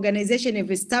non-governmental organizations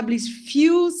have established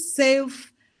few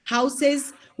safe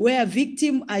houses where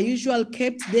victims are usually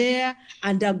kept there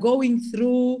and are going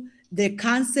through the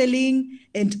counseling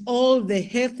and all the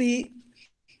healthy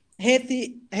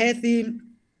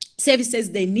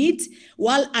services they need,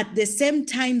 while at the same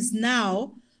times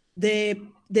now the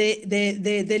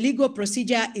legal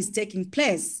procedure is taking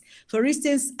place. For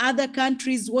instance, other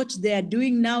countries, what they are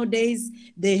doing nowadays,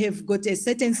 they have got a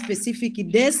certain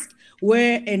specific desk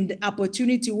and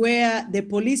opportunity where the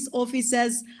police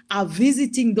officers are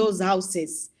visiting those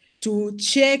houses to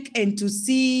check and to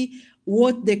see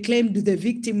what the claim do the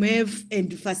victim have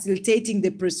and facilitating the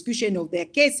prosecution of their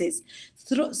cases.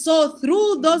 So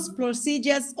through those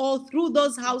procedures or through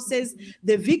those houses,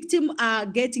 the victim are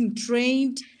getting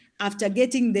trained after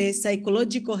getting the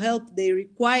psychological help they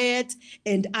required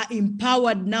and are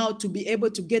empowered now to be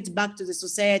able to get back to the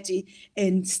society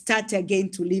and start again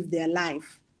to live their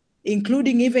life,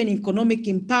 including even economic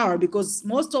empower, because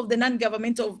most of the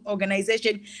non-governmental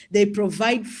organizations, they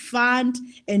provide fund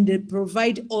and they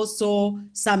provide also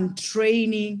some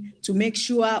training to make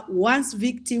sure once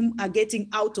victims are getting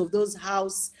out of those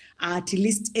houses, are at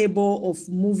least able of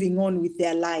moving on with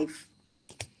their life.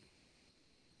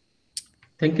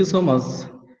 Thank you so much.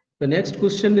 The next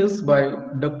question is by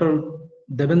Dr.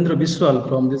 Devendra Biswal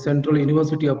from the Central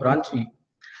University of Ranchi.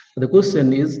 The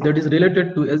question is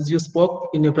related to, as you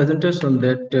spoke in your presentation,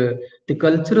 that the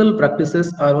cultural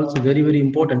practices are also very, very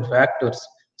important factors.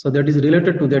 So that is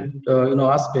related to that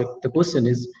aspect. The question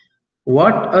is,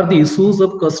 what are the issues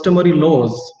of customary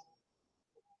laws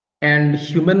and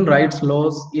human rights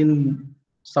laws in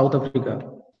South Africa?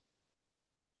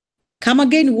 Come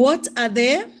again, what are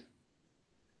there?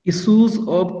 Issues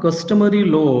of customary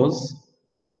laws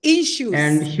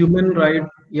and human rights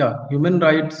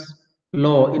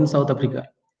law in South Africa.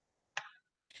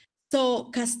 So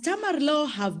customary law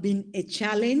have been a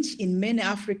challenge in many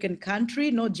African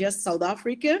countries, not just South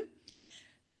Africa.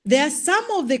 There are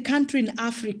some of the countries in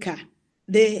Africa,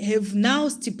 they have now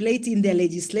stipulated in their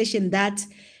legislation that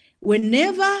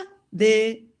whenever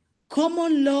the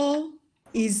common law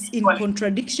is in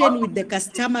contradiction with the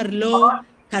customary law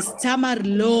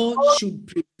should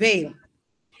prevail.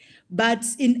 But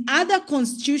in other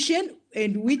constitutions,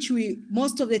 and which we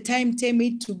most of the time term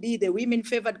it to be the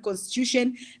women-favored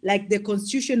constitution, like the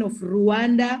Constitution of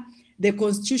Rwanda, the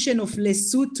Constitution of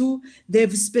Lesotho,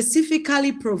 they've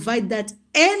specifically provided that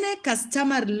any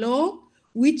customary law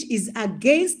which is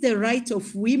against the right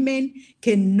of women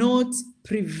cannot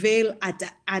prevail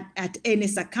at any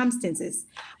circumstances.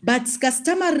 But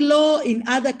customary law in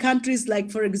other countries,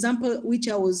 like for example, which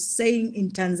I was saying in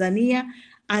Tanzania,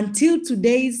 until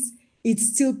today's,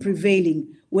 it's still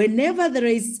prevailing. Whenever there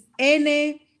is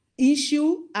any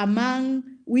issue among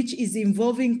which is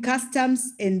involving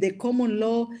customs and the common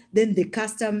law, then the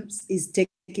customs is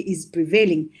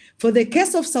prevailing. For the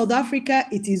case of South Africa,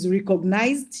 it is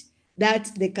recognized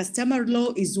that the customary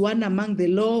law is one among the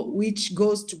law which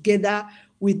goes together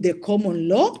with the common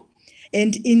law.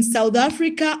 And in South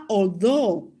Africa,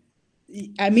 although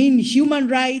human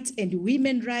rights and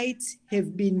women rights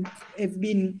have been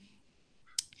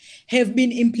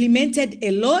implemented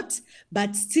a lot,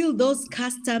 but still those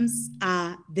customs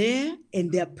are there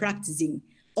and they're practicing.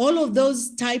 All of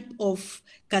those type of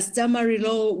customary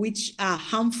law which are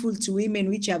harmful to women,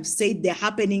 which I've said they're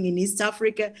happening in East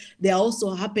Africa, they're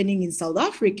also happening in South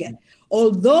Africa.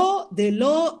 Although the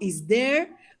law is there,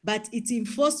 but its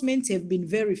enforcement have been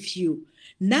very few.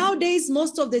 Nowadays,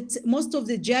 most of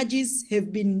the judges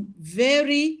have been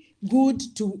very good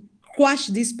to quash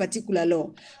this particular law.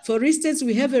 For instance,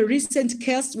 we have a recent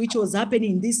case which was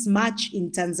happening this March in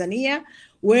Tanzania,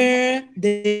 where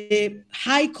the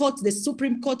High Court, the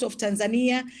Supreme Court of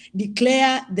Tanzania,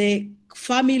 declare the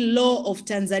family law of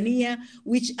Tanzania,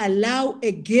 which allow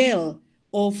a girl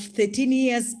of 13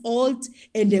 years old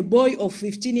and a boy of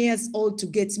 15 years old to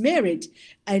get married,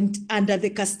 and under the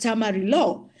customary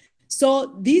law.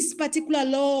 So this particular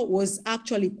law was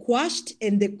actually quashed,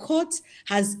 and the court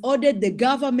has ordered the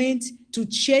government to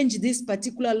change this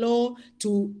particular law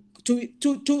to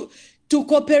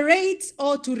cooperate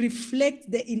or to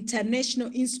reflect the international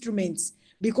instruments,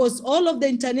 because all of the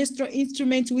international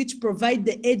instruments which provide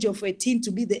the age of 18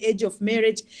 to be the age of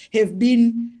marriage have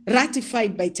been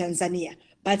ratified by Tanzania.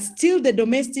 But still the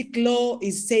domestic law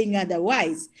is saying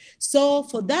otherwise. So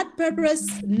for that purpose,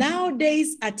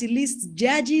 nowadays, at least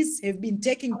judges have been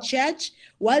taking charge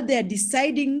while they're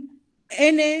deciding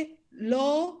any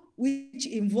law which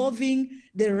involving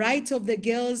the rights of the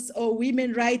girls or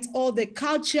women rights or the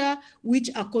culture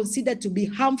which are considered to be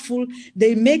harmful.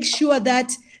 They make sure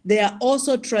that they are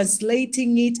also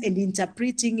translating it and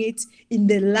interpreting it in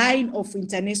the line of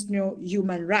international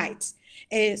human rights.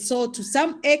 So to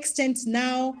some extent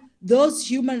now, those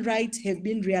human rights have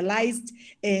been realized.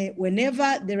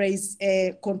 Whenever there is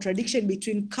a contradiction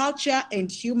between culture and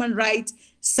human rights,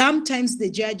 sometimes the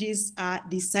judges are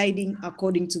deciding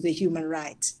according to the human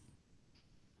rights.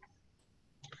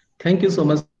 Thank you so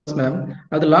much, ma'am.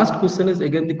 Now the last question is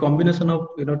again the combination of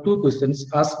two questions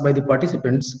asked by the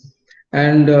participants,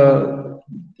 and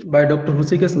by Dr.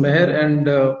 Hrusikesh Meher and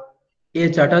A.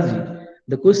 Chatterjee.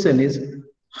 The question is,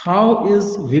 how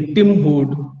is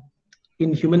victimhood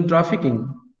in human trafficking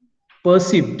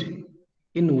perceived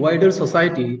in wider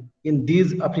society in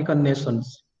these African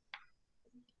nations?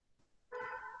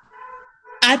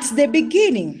 At the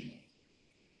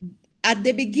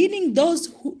beginning, those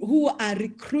who are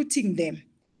recruiting them,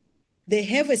 they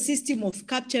have a system of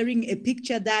capturing a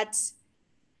picture that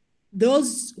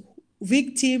those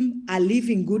victims are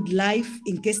living good life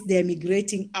in case they're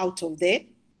migrating out of the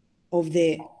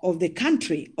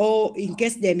country, or in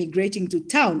case they're migrating to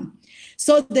town.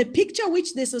 So the picture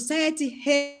which the society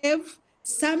have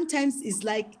sometimes is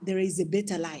like there is a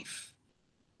better life,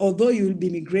 although you will be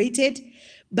migrated.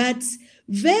 But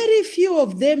very few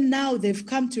of them now, they've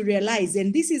come to realize,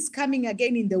 and this is coming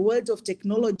again in the world of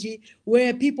technology,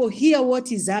 where people hear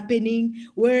what is happening,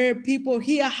 where people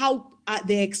hear how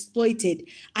they're exploited.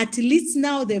 At least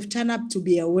now they've turned up to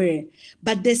be aware.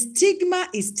 But the stigma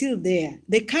is still there.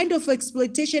 The kind of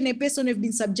exploitation a person has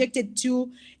been subjected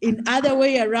to in other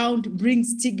way around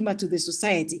brings stigma to the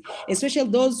society, especially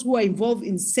those who are involved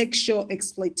in sexual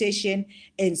exploitation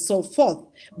and so forth.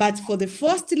 But for the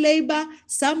forced labor,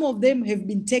 some of them have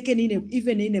been taken in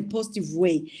even in a positive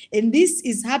way. And this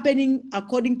is happening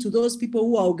according to those people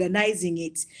who are organizing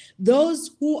it.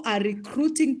 Those who are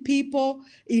recruiting people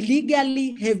illegally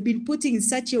have been put in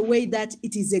such a way that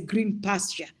it is a green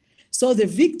pasture. So the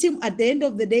victim at the end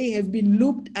of the day have been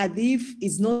looked as if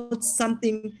it's not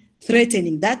something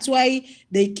threatening. That's why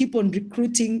they keep on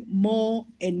recruiting more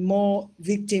and more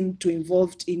victims to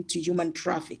involved into human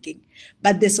trafficking.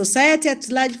 But the society at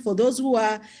large, for those who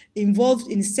are involved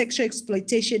in sexual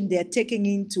exploitation, they are taking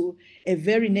into a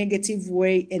very negative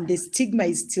way, and the stigma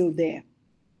is still there.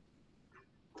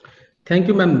 Thank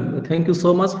you, ma'am. Thank you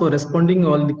so much for responding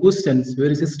all the questions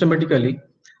very systematically.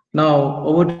 Now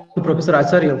over to Professor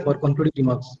Acharya for concluding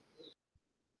remarks.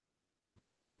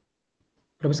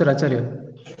 Professor Acharya.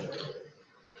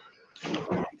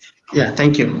 Yeah,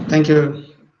 thank you. Thank you,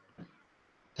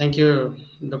 Thank you,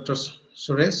 Dr.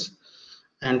 Suresh,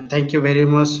 and thank you very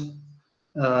much,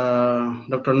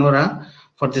 Dr. Norah,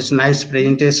 for this nice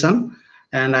presentation.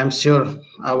 And I'm sure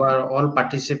our all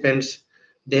participants,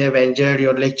 they have enjoyed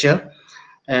your lecture.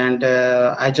 And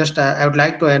I would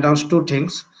like to announce two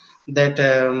things, that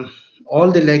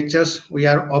all the lectures we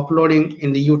are uploading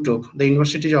in the YouTube. The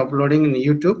university is uploading in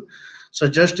YouTube. So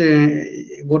just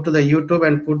go to the YouTube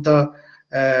and put the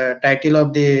title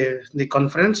of the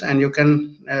conference, and you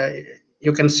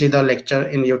can see the lecture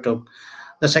in YouTube.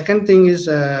 The second thing is,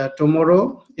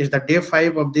 tomorrow is the day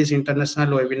 5 of this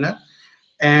international webinar,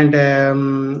 and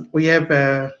we have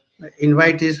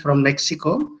invitees from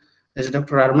Mexico, is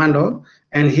Dr. Armando,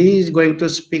 and he is going to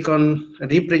speak on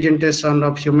representation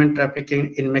of human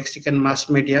trafficking in Mexican mass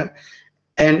media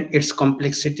and its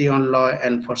complexity on law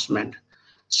enforcement.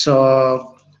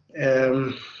 So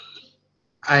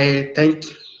I thank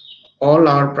all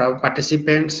our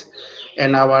participants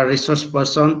and our resource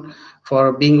person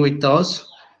for being with us.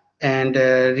 And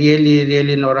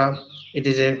really, Nora, it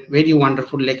is a very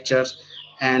wonderful lecture,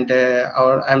 and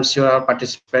I'm sure our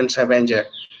participants have enjoyed.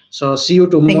 So see you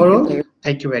tomorrow.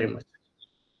 Thank you very much.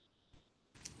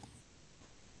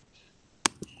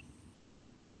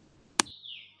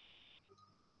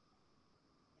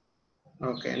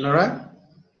 Okay, Nora,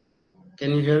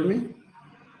 can you hear me?